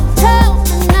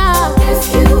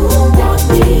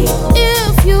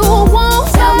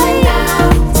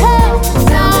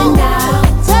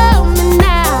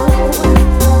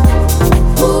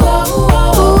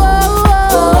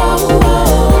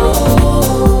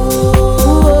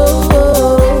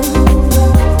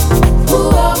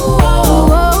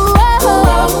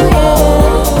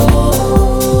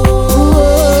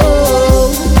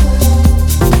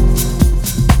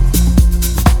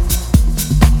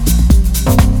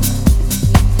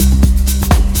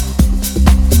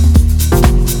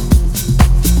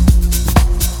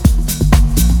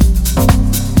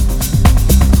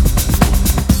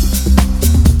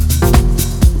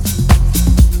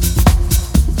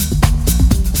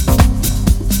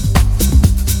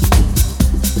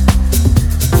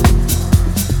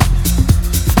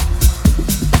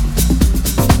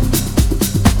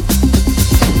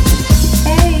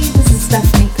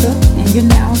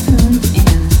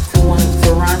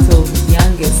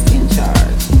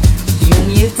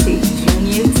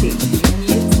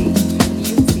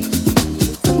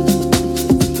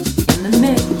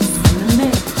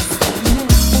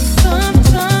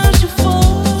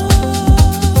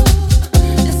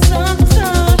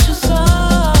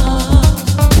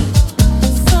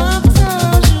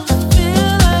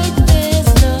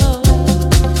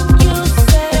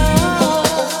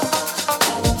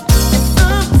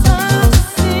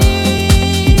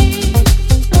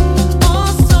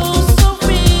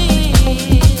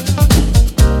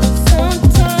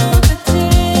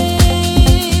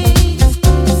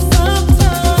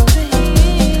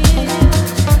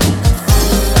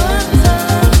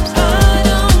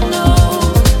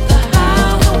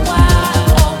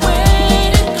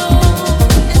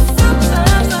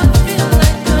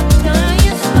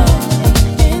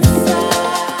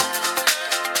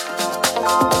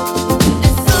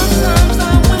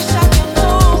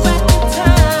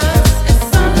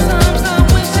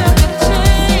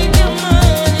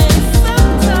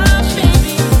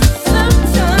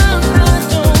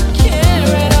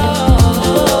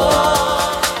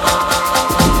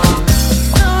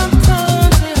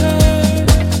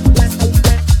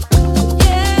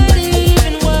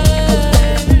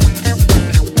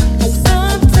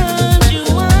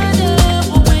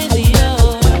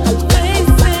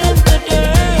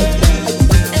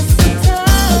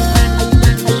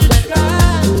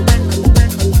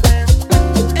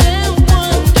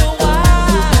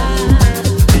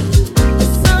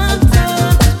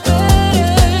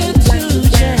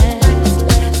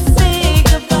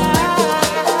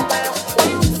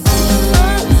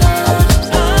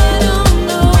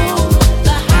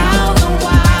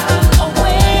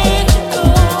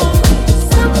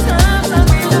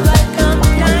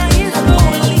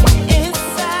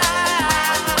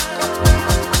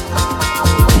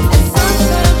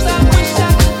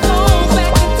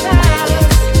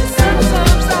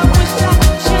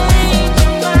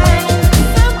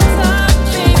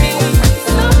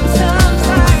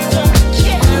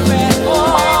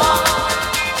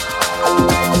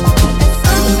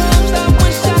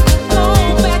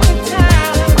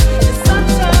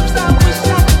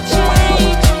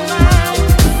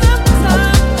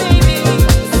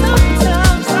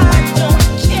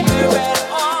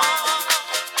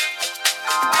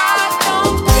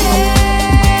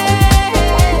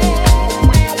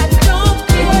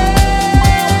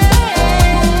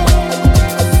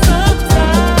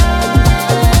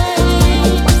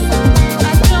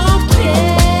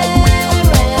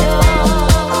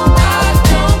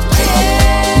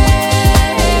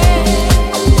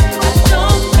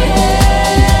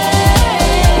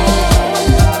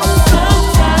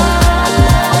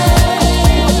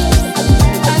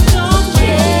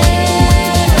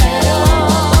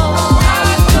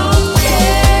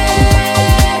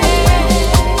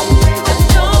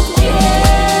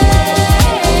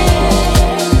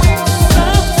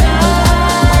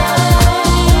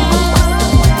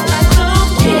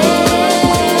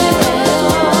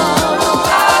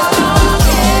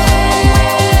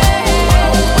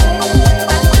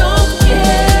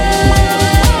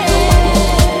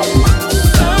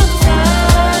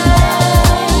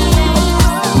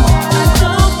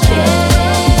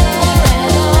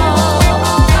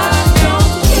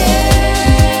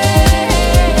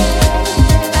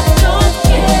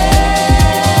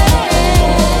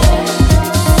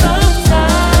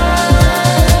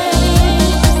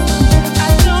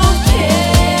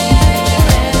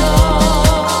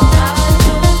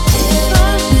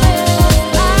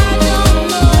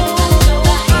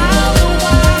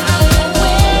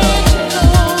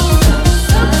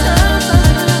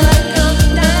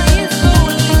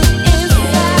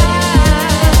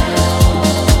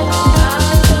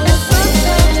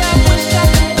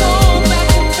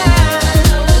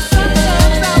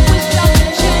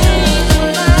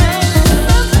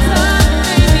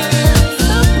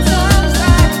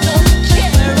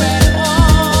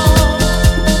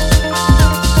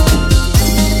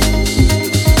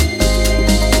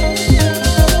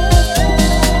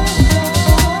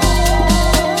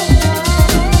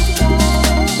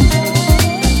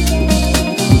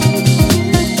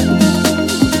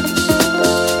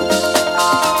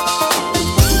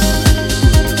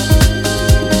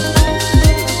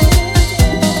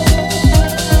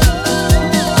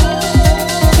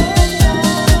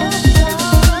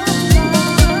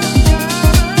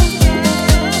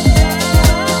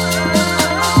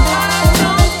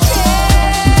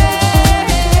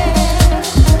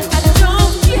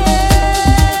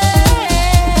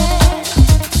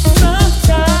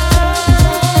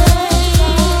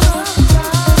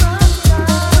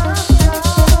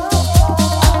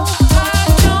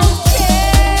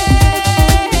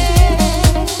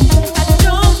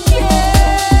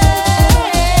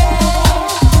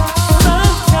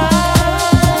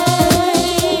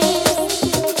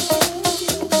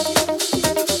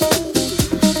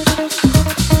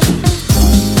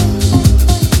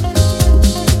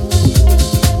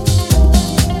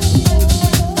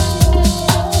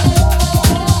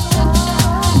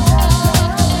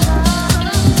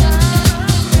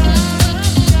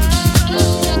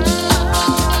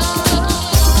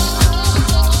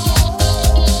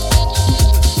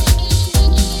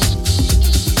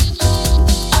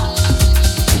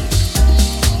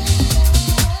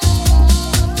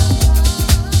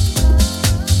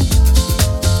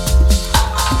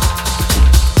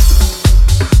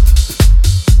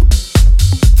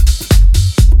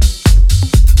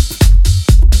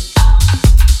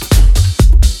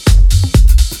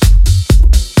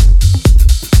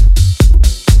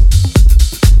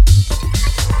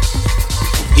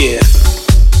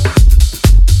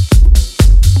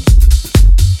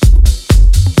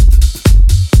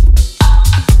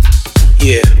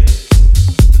Yeah.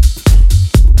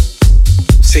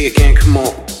 Say again, come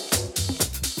on.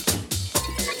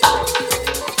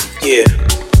 Yeah.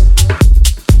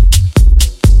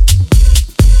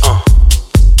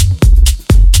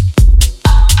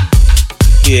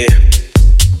 Yeah.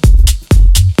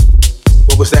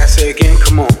 What was that? Say again,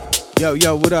 come on.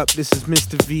 Yo, what up? This is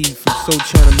Mr. V from Soul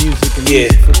Channel Music and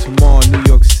Music for Tomorrow, New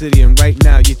York City. And right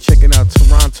now you're checking out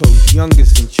Toronto's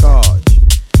youngest in charge.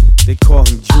 They call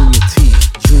him Junior T.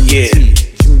 Junior T.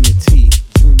 Junior T.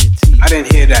 Junior T. I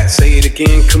didn't hear that. Say it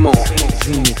again, come on.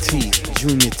 Junior T.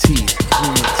 Junior T.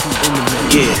 Junior T. In the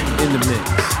mix. Yeah. In the mix.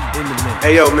 In the mix.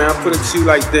 Hey yo, man, I put it to you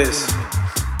like this.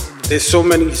 There's so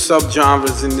many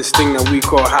subgenres in this thing that we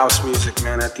call house music,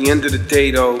 man. At the end of the day,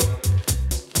 though,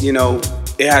 you know,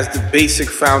 it has the basic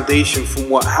foundation from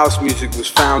what house music was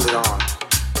founded on.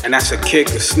 And that's a kick,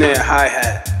 a snare,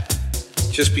 hi-hat.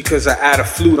 Just because I add a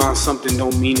flute on something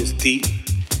don't mean it's deep.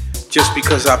 Just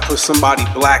because I put somebody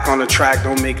black on a track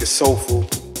don't make it soulful.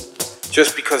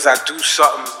 Just because I do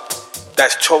something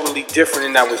that's totally different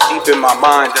and that was deep in my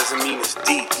mind doesn't mean it's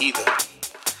deep either.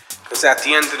 Because at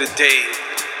the end of the day,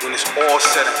 when it's all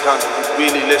said and done, when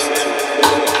you really listen to it,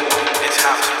 it's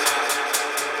house music.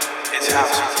 It's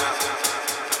house music.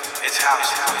 It's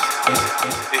house.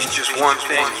 It's just one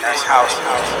thing. That's house.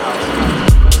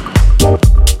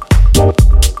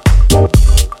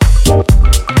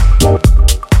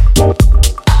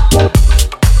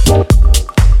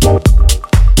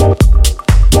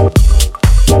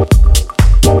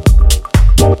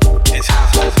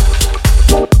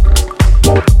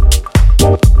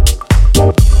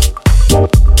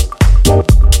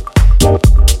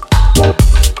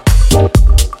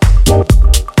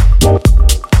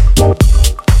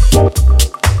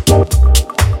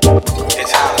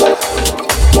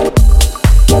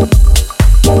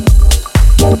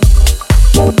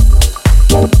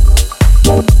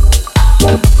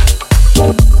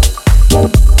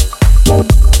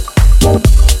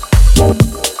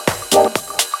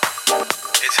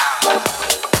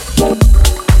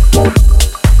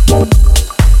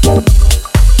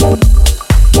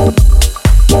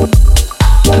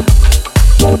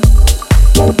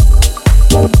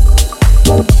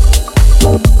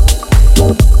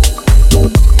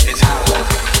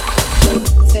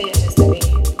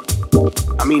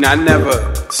 I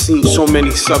never seen so many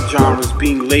subgenres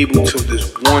being labeled to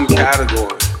this one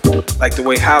category, like the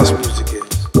way house music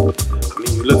is. I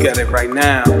mean, you look at it right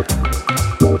now,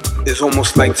 there's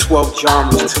almost like 12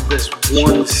 genres to this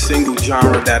one single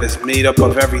genre that is made up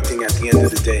of everything at the end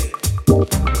of the day.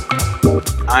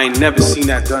 I ain't never seen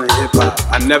that done in hip-hop.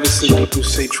 I never seen people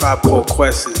say Tribe Called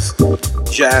Quest is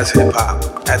jazz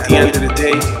hip-hop. At the end of the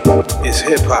day, it's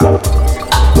hip-hop.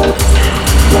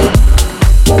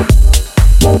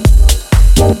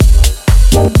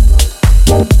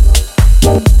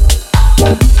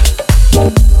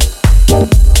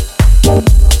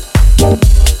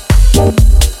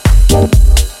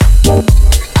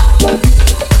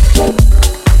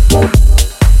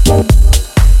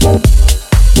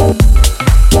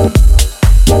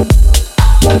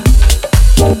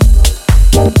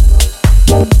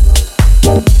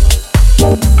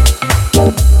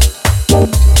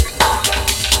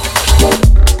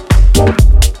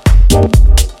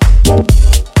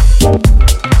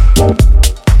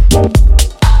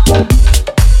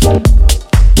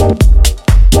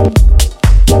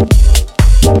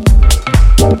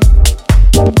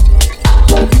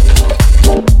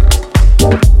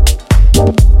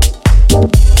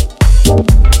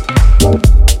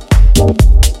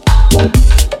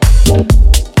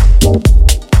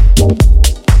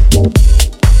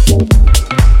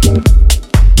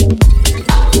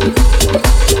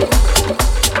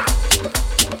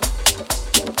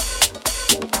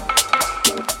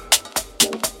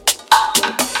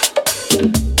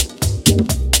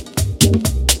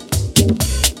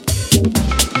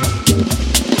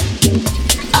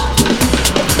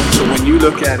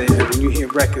 Look at it, and when you hear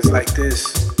records like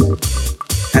this,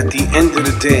 at the end of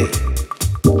the day,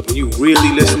 when you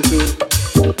really listen to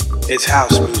it, it's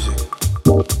house music.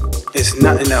 It's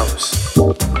nothing else.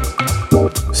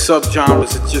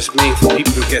 Subgenres are just made for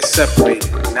people to get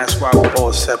separated, and that's why we're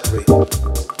all separated.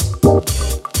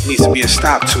 Needs to be a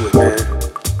stop to it, man,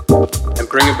 and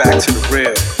bring it back to the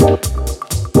real.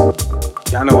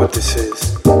 Y'all know what this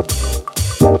is.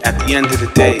 At the end of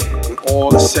the day, when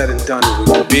all is said and done, and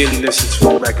when you really listen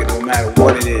to a record, no matter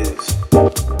what it is,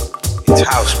 it's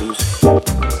house music.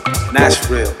 And that's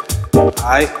real.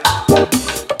 Alright?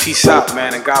 Peace out,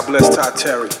 man, and God bless Todd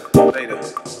Terry. Later.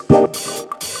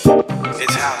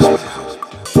 It's house music.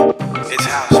 It's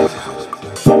house music.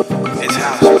 It's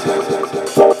house music.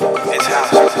 It's house music.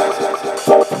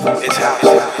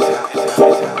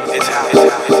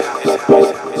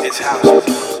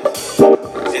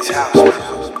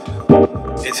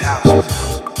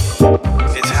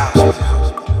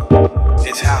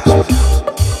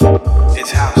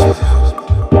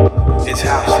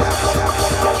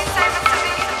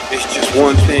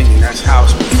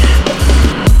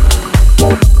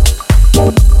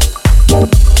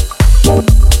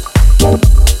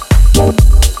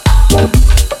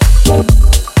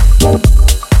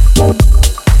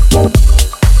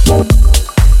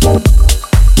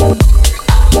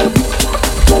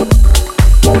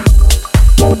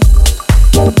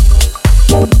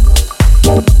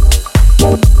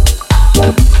 Yeah.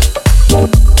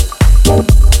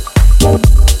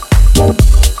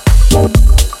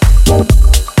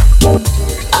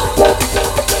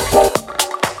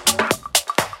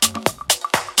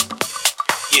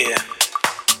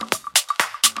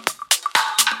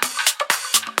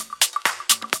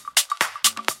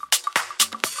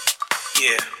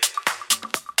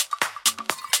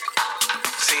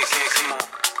 Sing it again, come on.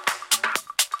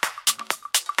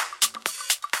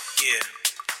 Yeah.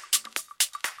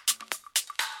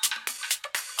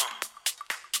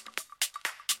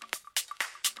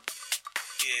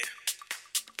 Yeah.